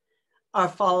 are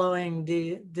following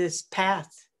this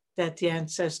path that the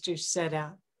ancestors set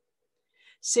out.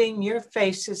 Seeing your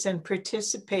faces and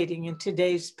participating in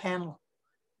today's panel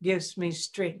gives me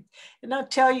strength. And I'll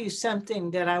tell you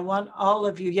something that I want all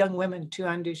of you young women to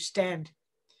understand,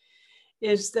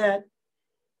 is that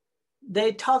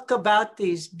they talk about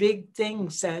these big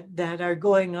things that are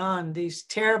going on, these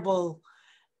terrible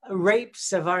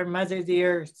rapes of our mother, the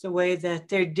earth, the way that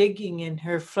they're digging in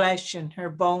her flesh and her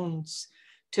bones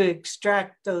to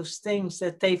extract those things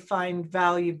that they find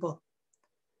valuable,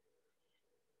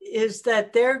 is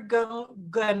that they're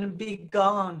going to be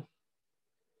gone.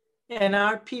 And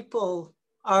our people,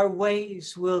 our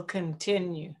ways will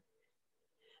continue.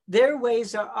 Their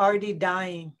ways are already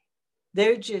dying.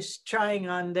 They're just trying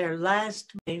on their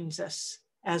last gains us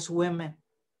as women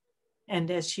and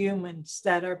as humans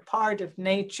that are part of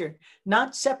nature,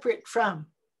 not separate from.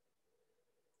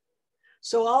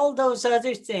 So all those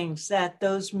other things that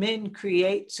those men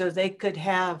create so they could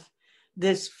have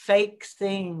this fake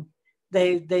thing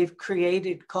they've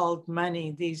created called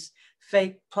money, these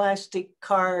fake plastic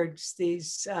cards,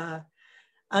 these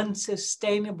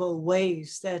unsustainable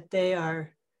ways that they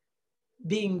are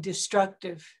being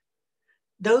destructive,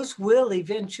 those will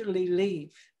eventually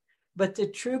leave. But the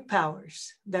true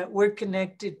powers that we're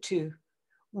connected to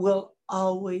will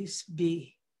always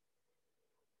be.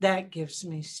 That gives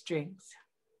me strength.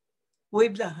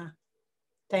 Wibdaha.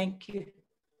 Thank you.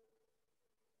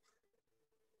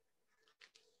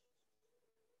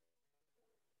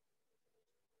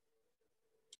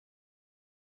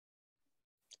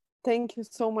 Thank you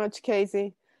so much,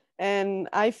 Casey. And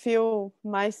I feel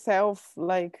myself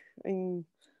like in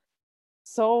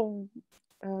so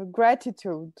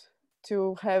gratitude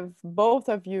to have both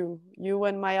of you and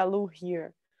MAYALÚ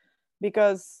here,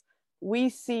 because we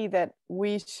see that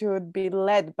we should be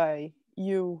led by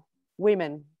you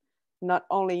women, not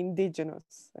only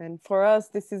indigenous. And for us,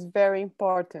 this is very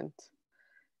important.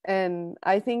 And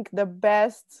I think the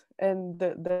best and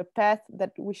the path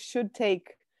that we should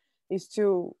take is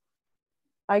to,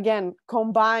 again,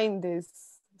 combine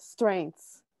these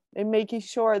strengths and making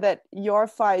sure that your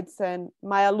fights and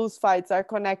MAYALÚ's fights are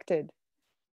connected.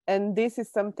 And this is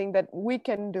something that we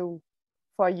can do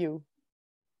for you.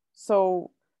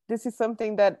 So this is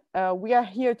something that we are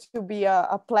here to be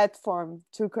a platform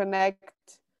to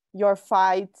connect your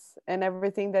fights and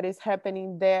everything that is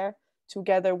happening there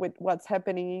together with what's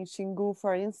happening in Xingu,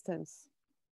 for instance.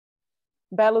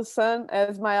 Belo Sun,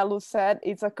 as Mayalú said,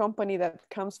 it's a company that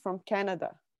comes from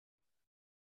Canada.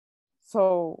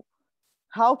 So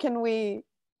how can we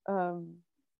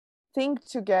think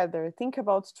together, think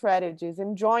about strategies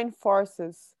and join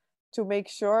forces to make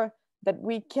sure that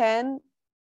we can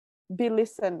be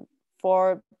listened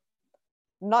for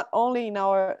not only in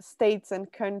our states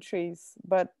and countries,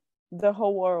 but the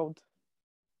whole world.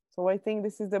 So I think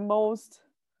this is the most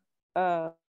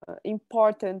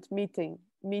important meeting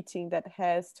that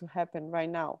has to happen right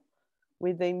now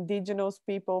with the indigenous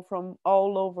people from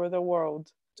all over the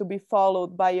world, to be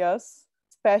followed by us,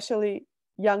 especially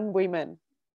young women,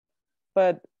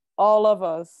 but all of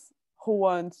us who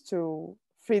want to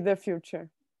free the future.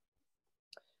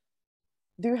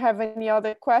 Do you have any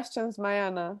other questions,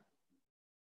 Mayana?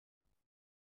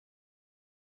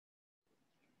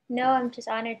 No, I'm just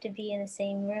honored to be in the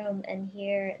same room and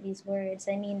hear these words.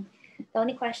 I mean, the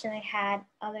only question I had,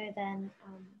 other than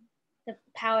the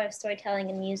power of storytelling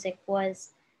and music,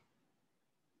 was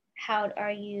how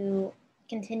are you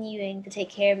continuing to take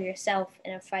care of yourself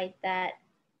in a fight that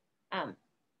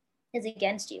is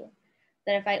against you,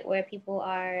 that a fight where people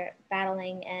are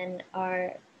battling and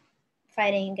are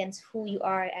fighting against who you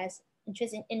are as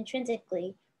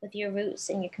intrinsically with your roots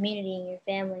and your community and your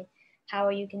family. How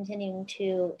are you continuing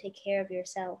to take care of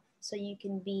yourself so you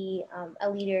can be a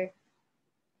leader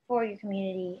for your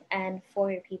community and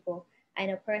for your people? I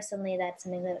know personally that's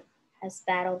something that has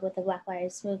battled with the Black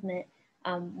Lives Movement,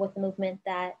 with the movement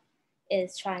that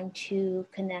is trying to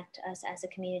connect us as a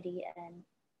community and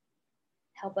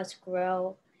help us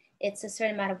grow. It's a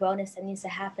certain amount of wellness that needs to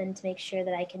happen to make sure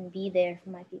that I can be there for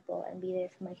my people and be there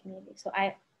for my community. So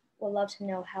I would love to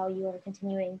know how you are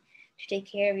continuing to take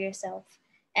care of yourself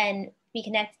and be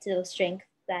connected to those strengths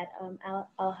that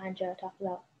Alejandra talked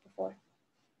about before.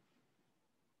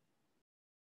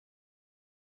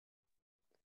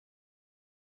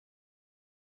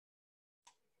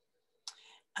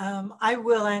 I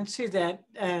will answer that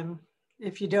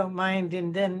if you don't mind.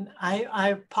 And then I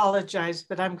apologize,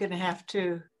 but I'm going to have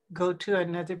to go to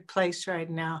another place right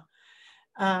now.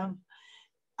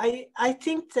 I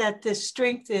think that the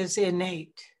strength is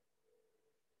innate.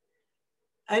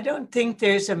 I don't think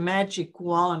there's a magic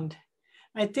wand.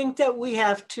 I think that we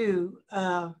have to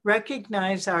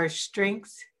recognize our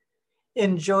strength,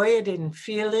 enjoy it and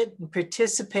feel it and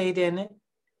participate in it.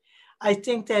 I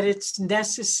think that it's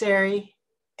necessary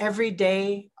every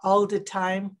day, all the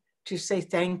time, to say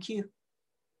thank you.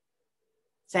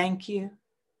 Thank you.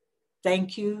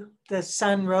 Thank you. The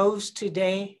sun rose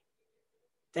today.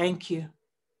 Thank you.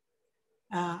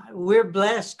 We're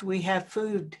blessed. We have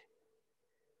food.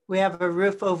 We have a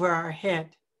roof over our head.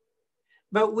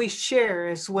 But we share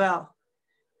as well.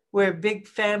 We're a big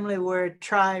family. We're a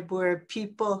tribe. We're a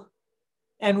people.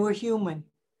 And we're human.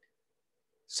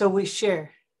 So we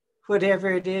share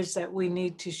whatever it is that we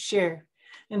need to share.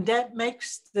 And that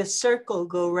makes the circle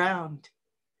go round.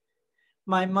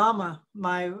 My mama,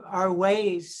 our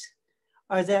ways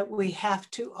are that we have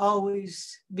to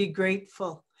always be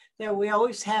grateful, that we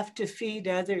always have to feed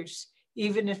others,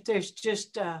 even if there's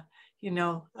just a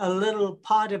little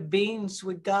pot of beans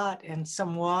we got and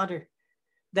some water.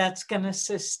 That's going to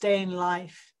sustain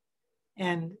life.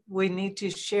 And we need to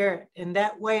share it. And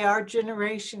that way our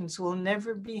generations will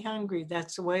never be hungry.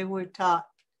 That's the way we're taught.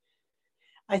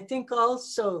 I think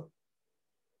also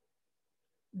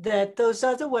that those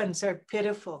other ones are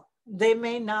pitiful. They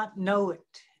may not know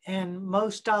it, and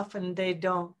most often they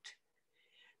don't.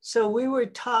 So we were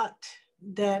taught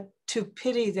that to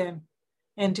pity them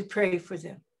and to pray for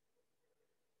them.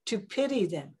 To pity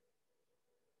them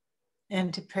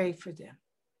and to pray for them.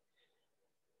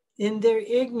 In their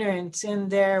ignorance, in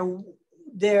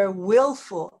their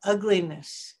willful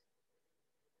ugliness,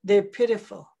 they're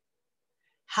pitiful.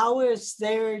 How is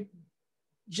their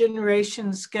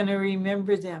generations going to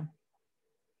remember them?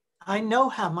 I know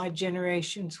how my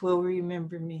generations will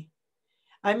remember me.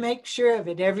 I make sure of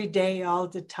it every day, all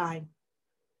the time.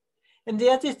 And the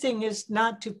other thing is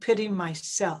not to pity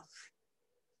myself.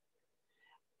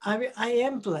 I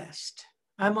am blessed.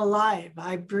 I'm alive.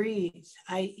 I breathe.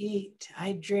 I eat.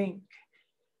 I drink.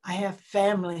 I have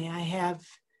family. I have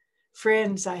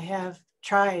friends. I have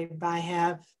tribe. I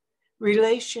have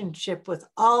relationship with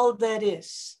all that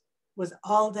is. With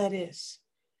all that is.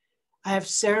 I have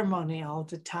ceremony all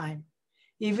the time.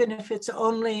 Even if it's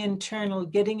only internal,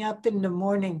 getting up in the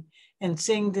morning and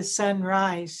seeing the sun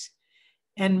rise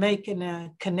and making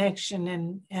a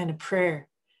connection and a prayer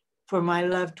for my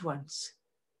loved ones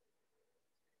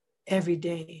every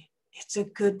day. It's a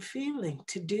good feeling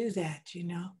to do that, you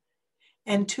know,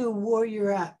 and to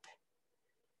warrior up.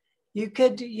 You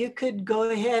could go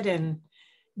ahead and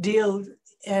deal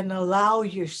and allow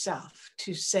yourself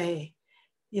to say,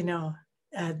 you know,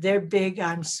 they're big,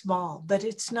 I'm small, but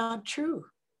it's not true.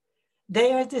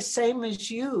 They are the same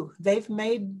as you. They've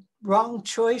made wrong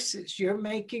choices. You're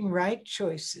making right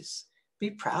choices.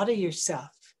 Be proud of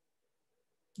yourself.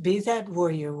 Be that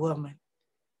warrior woman.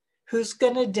 Who's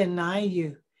going to deny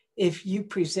you if you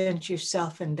present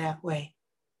yourself in that way?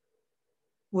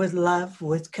 With love,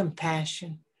 with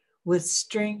compassion, with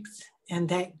strength, and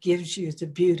that gives you the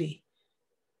beauty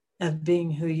of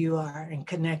being who you are and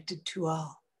connected to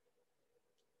all.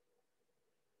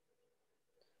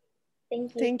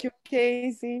 Thank you. Thank you,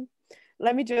 Casey.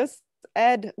 Let me just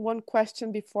add one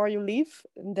question before you leave,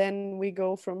 and then we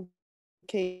go from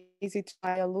Casey to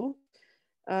MAYALÚ.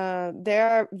 There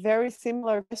are very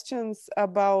similar questions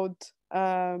about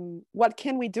what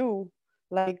can we do?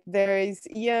 Like there is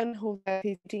Ian who's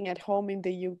sitting at home in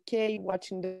the UK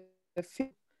watching the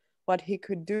film, what he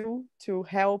could do to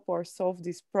help or solve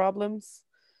these problems.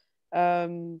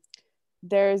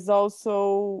 There's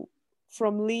also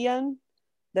from Leon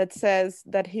that says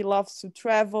that he loves to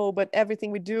travel, but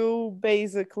everything we do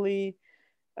basically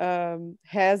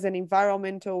has an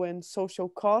environmental and social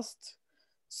cost.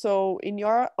 So in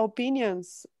your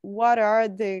opinions, what are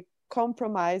the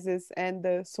compromises and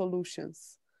the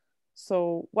solutions?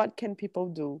 So what can people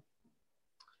do?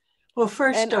 Well,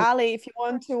 first, and Ale, if you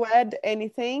want to add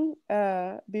anything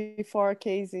before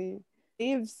Casey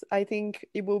leaves, I think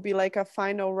it will be like a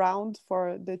final round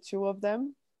for the two of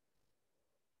them.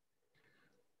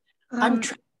 I'm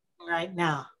traveling right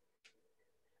now.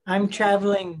 I'm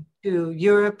traveling to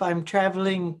Europe. I'm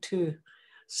traveling to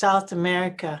South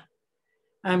America.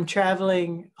 I'm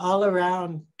traveling all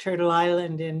around Turtle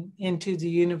Island and into the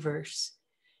universe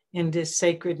in this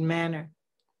sacred manner.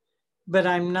 But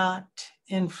I'm not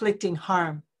inflicting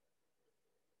harm.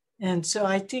 And so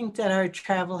I think that our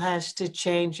travel has to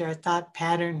change, our thought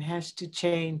pattern has to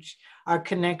change, our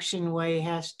connection way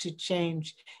has to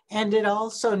change. And it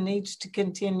also needs to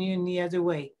continue in the other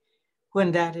way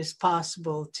when that is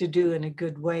possible to do in a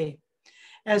good way.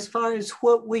 As far as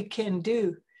what we can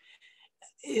do,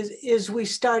 is we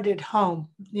start at home.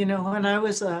 You know, when I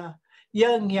was a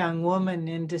young woman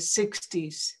in the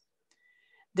 60s,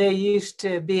 there used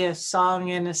to be a song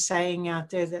and a saying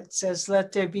out there that says,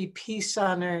 let there be peace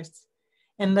on earth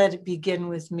and let it begin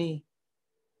with me.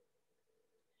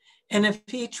 And if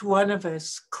each one of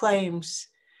us claims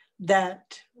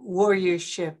that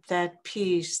warriorship, that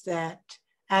peace, that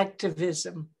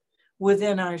activism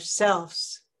within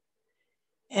ourselves,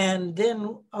 and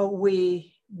then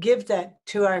we give that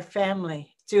to our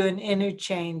family through an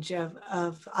interchange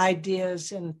of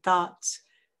ideas and thoughts.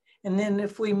 And then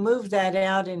if we move that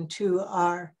out into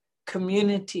our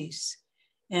communities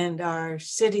and our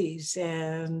cities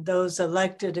and those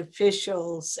elected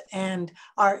officials and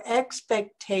our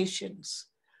expectations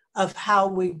of how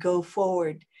we go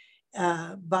forward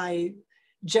by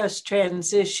just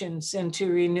transitions into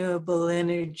renewable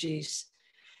energies,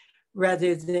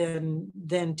 rather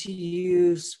than to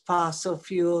use fossil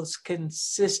fuels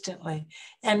consistently.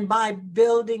 And by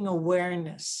building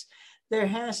awareness, there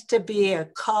has to be a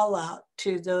call out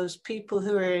to those people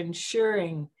who are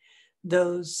ensuring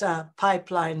those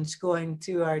pipelines going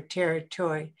through our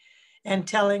territory and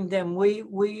telling them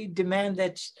we demand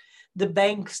that the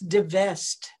banks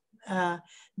divest.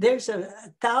 There's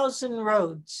 1,000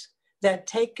 roads that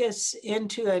take us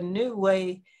into a new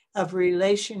way of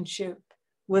relationship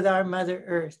with our Mother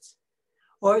Earth,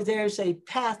 or there's a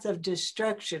path of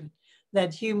destruction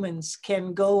that humans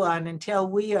can go on until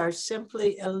we are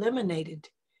simply eliminated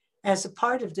as a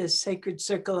part of this sacred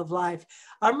circle of life.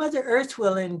 Our Mother Earth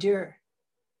will endure,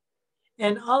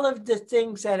 and all of the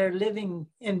things that are living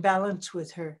in balance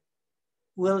with her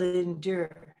will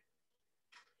endure.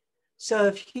 So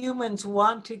if humans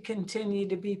want to continue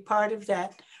to be part of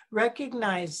that,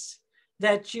 recognize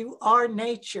that you are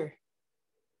nature.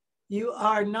 You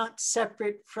are not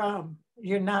separate from,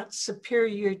 you're not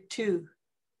superior to,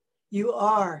 you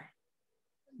are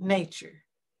nature.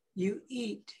 You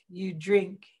eat, you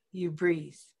drink, you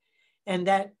breathe. And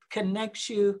that connects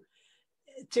you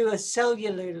to a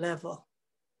cellular level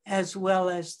as well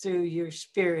as through your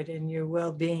spirit and your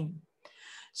well-being.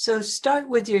 So start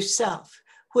with yourself.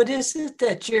 What is it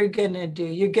that you're gonna do?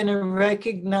 You're gonna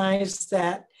recognize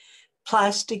that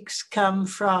plastics come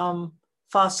from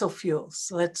fossil fuels.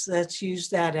 Let's use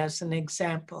that as an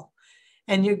example.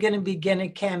 And you're going to begin a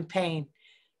campaign,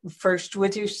 first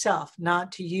with yourself,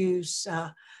 not to use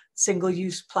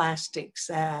single-use plastics,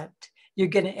 that you're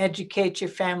going to educate your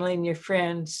family and your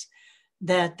friends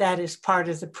that that is part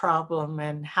of the problem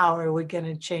and how are we going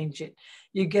to change it.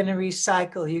 You're going to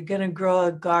recycle, you're going to grow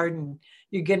a garden,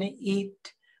 you're going to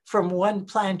eat from one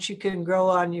plant you can grow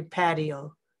on your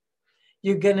patio.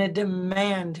 You're going to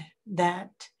demand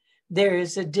that there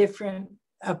is a different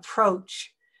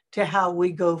approach to how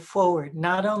we go forward,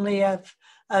 not only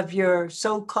of your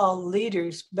so-called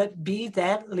leaders, but be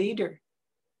that leader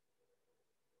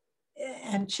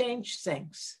and change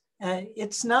things.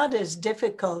 It's not as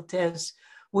difficult as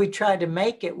we try to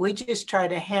make it. We just try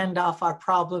to hand off our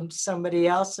problem to somebody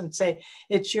else and say,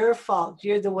 it's your fault.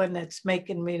 You're the one that's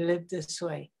making me live this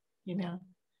way. You know,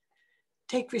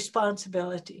 take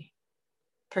responsibility,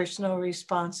 personal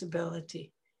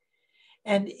responsibility.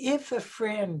 And if a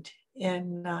friend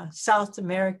in South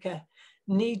America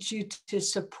needs you to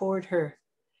support her,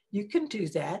 you can do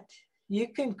that. You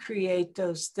can create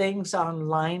those things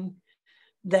online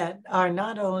that are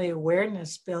not only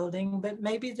awareness building, but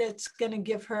maybe that's going to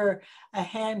give her a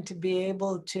hand to be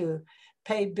able to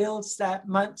pay bills that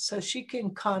month so she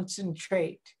can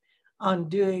concentrate on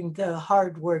doing the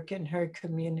hard work in her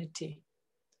community.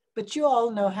 But you all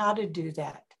know how to do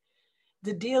that.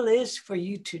 The deal is for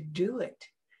you to do it.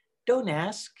 Don't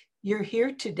ask. You're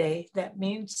here today. That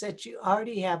means that you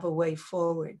already have a way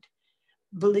forward.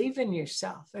 Believe in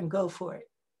yourself and go for it.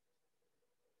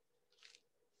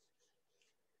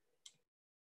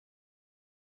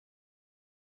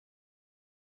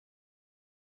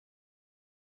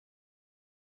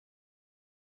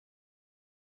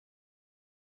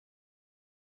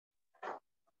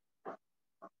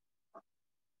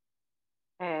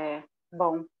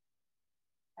 Bom,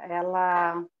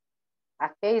 a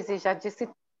Casey já disse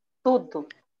tudo.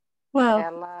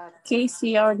 Well,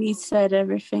 Casey already said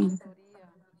everything.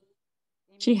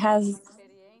 She has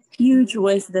huge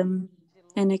wisdom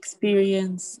and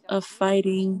experience of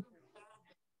fighting,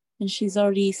 and she's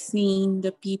already seen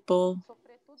the people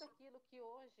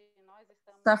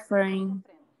suffering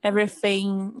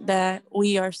everything that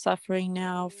we are suffering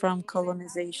now from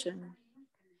colonization.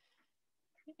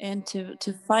 And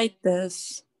to fight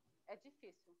this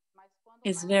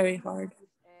is very hard.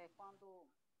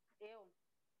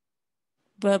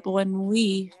 But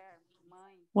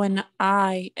when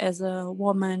I, as a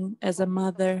woman, as a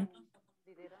mother,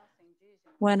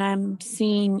 when I'm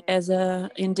seen as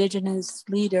an indigenous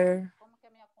leader,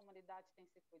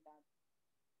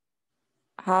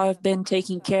 how I've been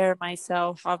taking care of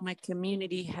myself, how my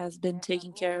community has been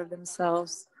taking care of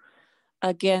themselves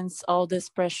against all this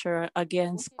pressure,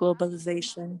 against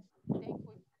globalization.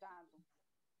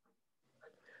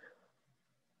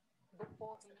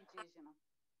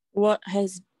 What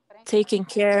has taken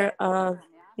care of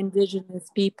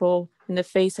indigenous people in the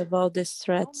face of all these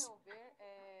threats,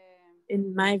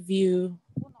 in my view,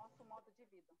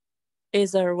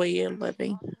 is our way of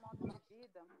living.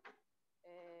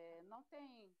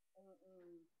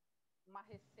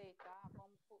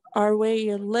 Our way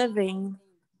of living,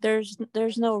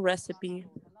 there's no recipe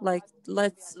like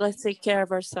let's take care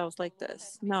of ourselves like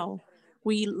this. No,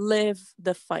 we live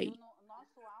the fight.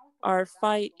 Our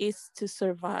fight is to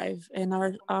survive, and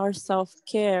our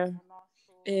self-care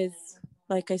is,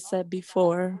 like I said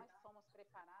before,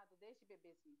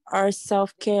 our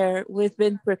self-care, we've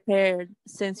been prepared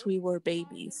since we were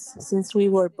babies, since we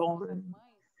were born,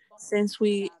 since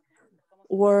we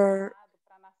were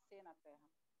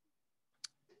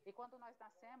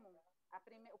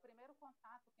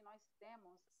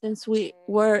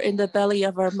in the belly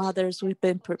of our mothers, we've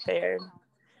been prepared.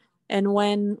 And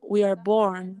when we are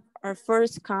born, our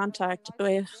first contact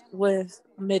with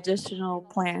medicinal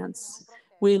plants,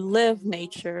 we live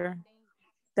nature.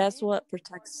 That's what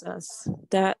protects us.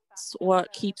 That's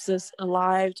what keeps us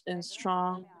alive and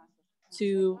strong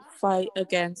to fight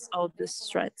against all these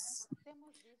threats.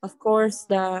 Of course,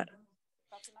 that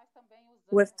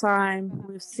with time,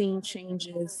 we've seen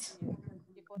changes,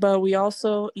 but we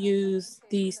also use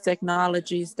these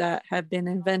technologies that have been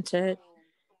invented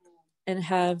and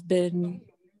have been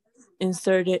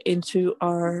inserted into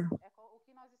our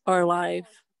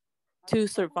life to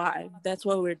survive. That's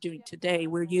what we're doing today.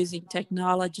 We're using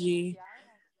technology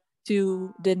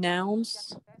to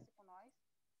denounce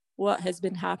what has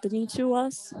been happening to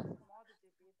us,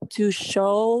 to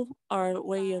show our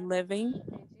way of living,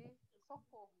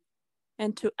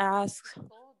 and to ask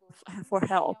for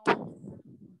help.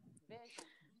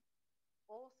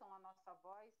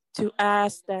 To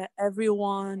ask that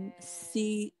everyone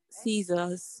sees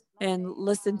us and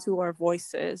listen to our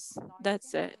voices.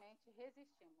 That's it.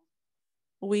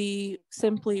 we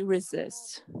simply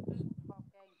resist.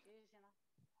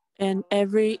 And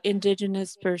every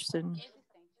indigenous person,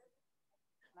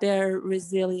 they're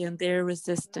resilient, they're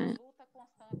resistant.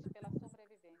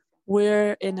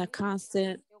 We're in a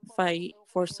constant fight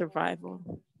for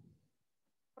survival.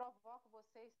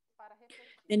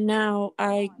 And now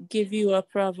I give you a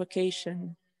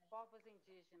provocation.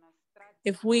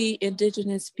 If we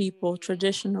indigenous people,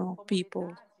 traditional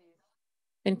people,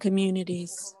 and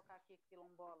communities,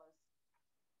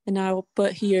 and I will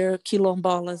put here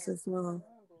quilombolas as well,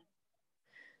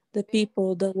 the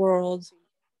people, the world,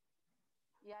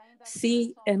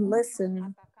 see and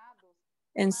listen,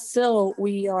 and still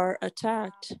we are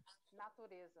attacked.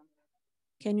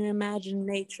 Can you imagine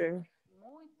nature?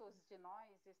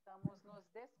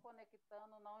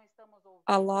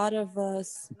 A lot of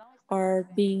us are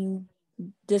being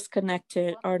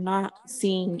disconnected, are not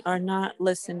seeing, are not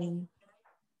listening.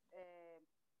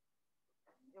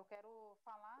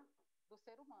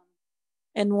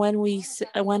 And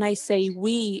when I say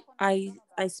we, I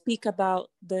speak about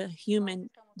the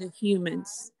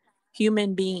humans,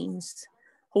 human beings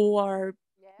who are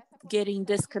getting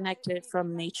disconnected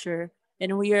from nature.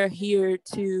 And we are here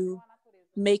to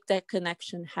make that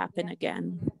connection happen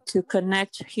again, to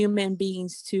connect human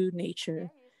beings to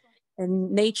nature.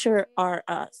 And nature are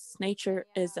us. Nature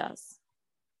is us.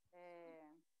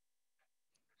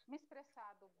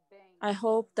 I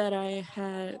hope that I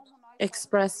had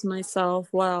expressed myself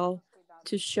well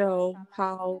to show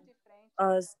how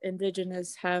us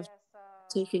indigenous have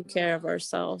taken care of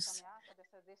ourselves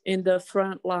in the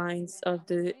front lines of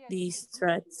these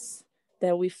threats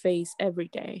that we face every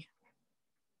day.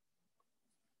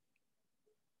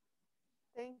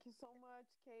 Thank you so much,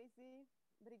 Casey.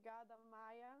 Obrigada,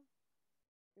 Maya.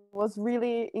 It was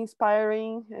really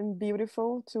inspiring and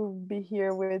beautiful to be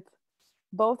here with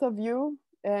both of you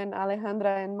and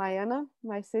Alejandra and Mayana,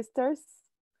 my sisters.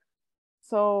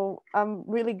 So I'm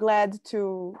really glad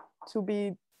to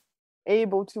be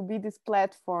able to be this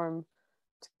platform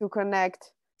to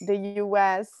connect the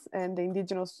US and the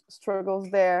indigenous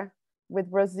struggles there with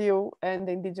Brazil and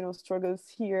the indigenous struggles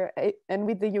here and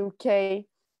with the UK.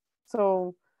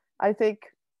 So I think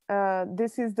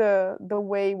this is the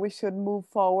way we should move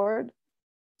forward.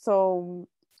 So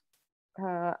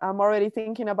I'm already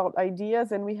thinking about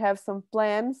ideas, and we have some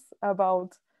plans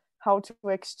about how to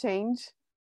exchange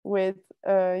with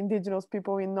indigenous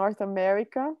people in North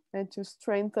America and to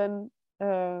strengthen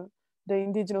the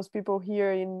indigenous people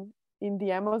here in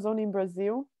the Amazon in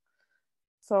Brazil.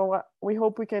 So we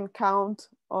hope we can count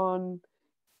on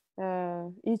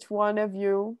each one of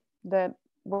you that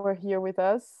were here with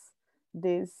us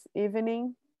this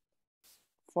evening,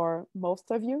 for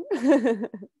most of you.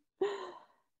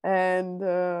 And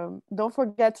don't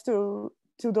forget to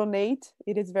donate.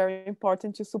 It is very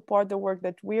important to support the work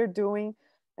that we're doing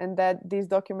and that this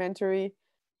documentary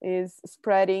is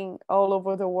spreading all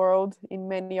over the world in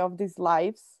many of these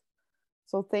lives.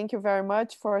 So thank you very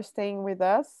much for staying with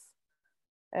us.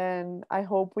 And I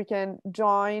hope we can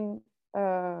join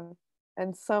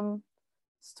and some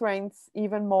strengths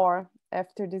even more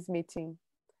after this meeting.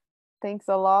 Thanks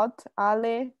a lot,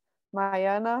 Ale,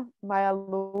 Mayana,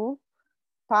 Mayalú,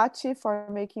 Pachi for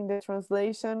making the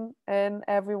translation, and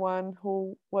everyone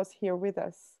who was here with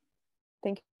us.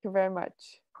 Thank you very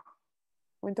much.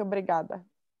 Muito obrigada.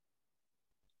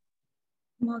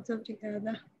 Muito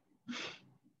obrigada.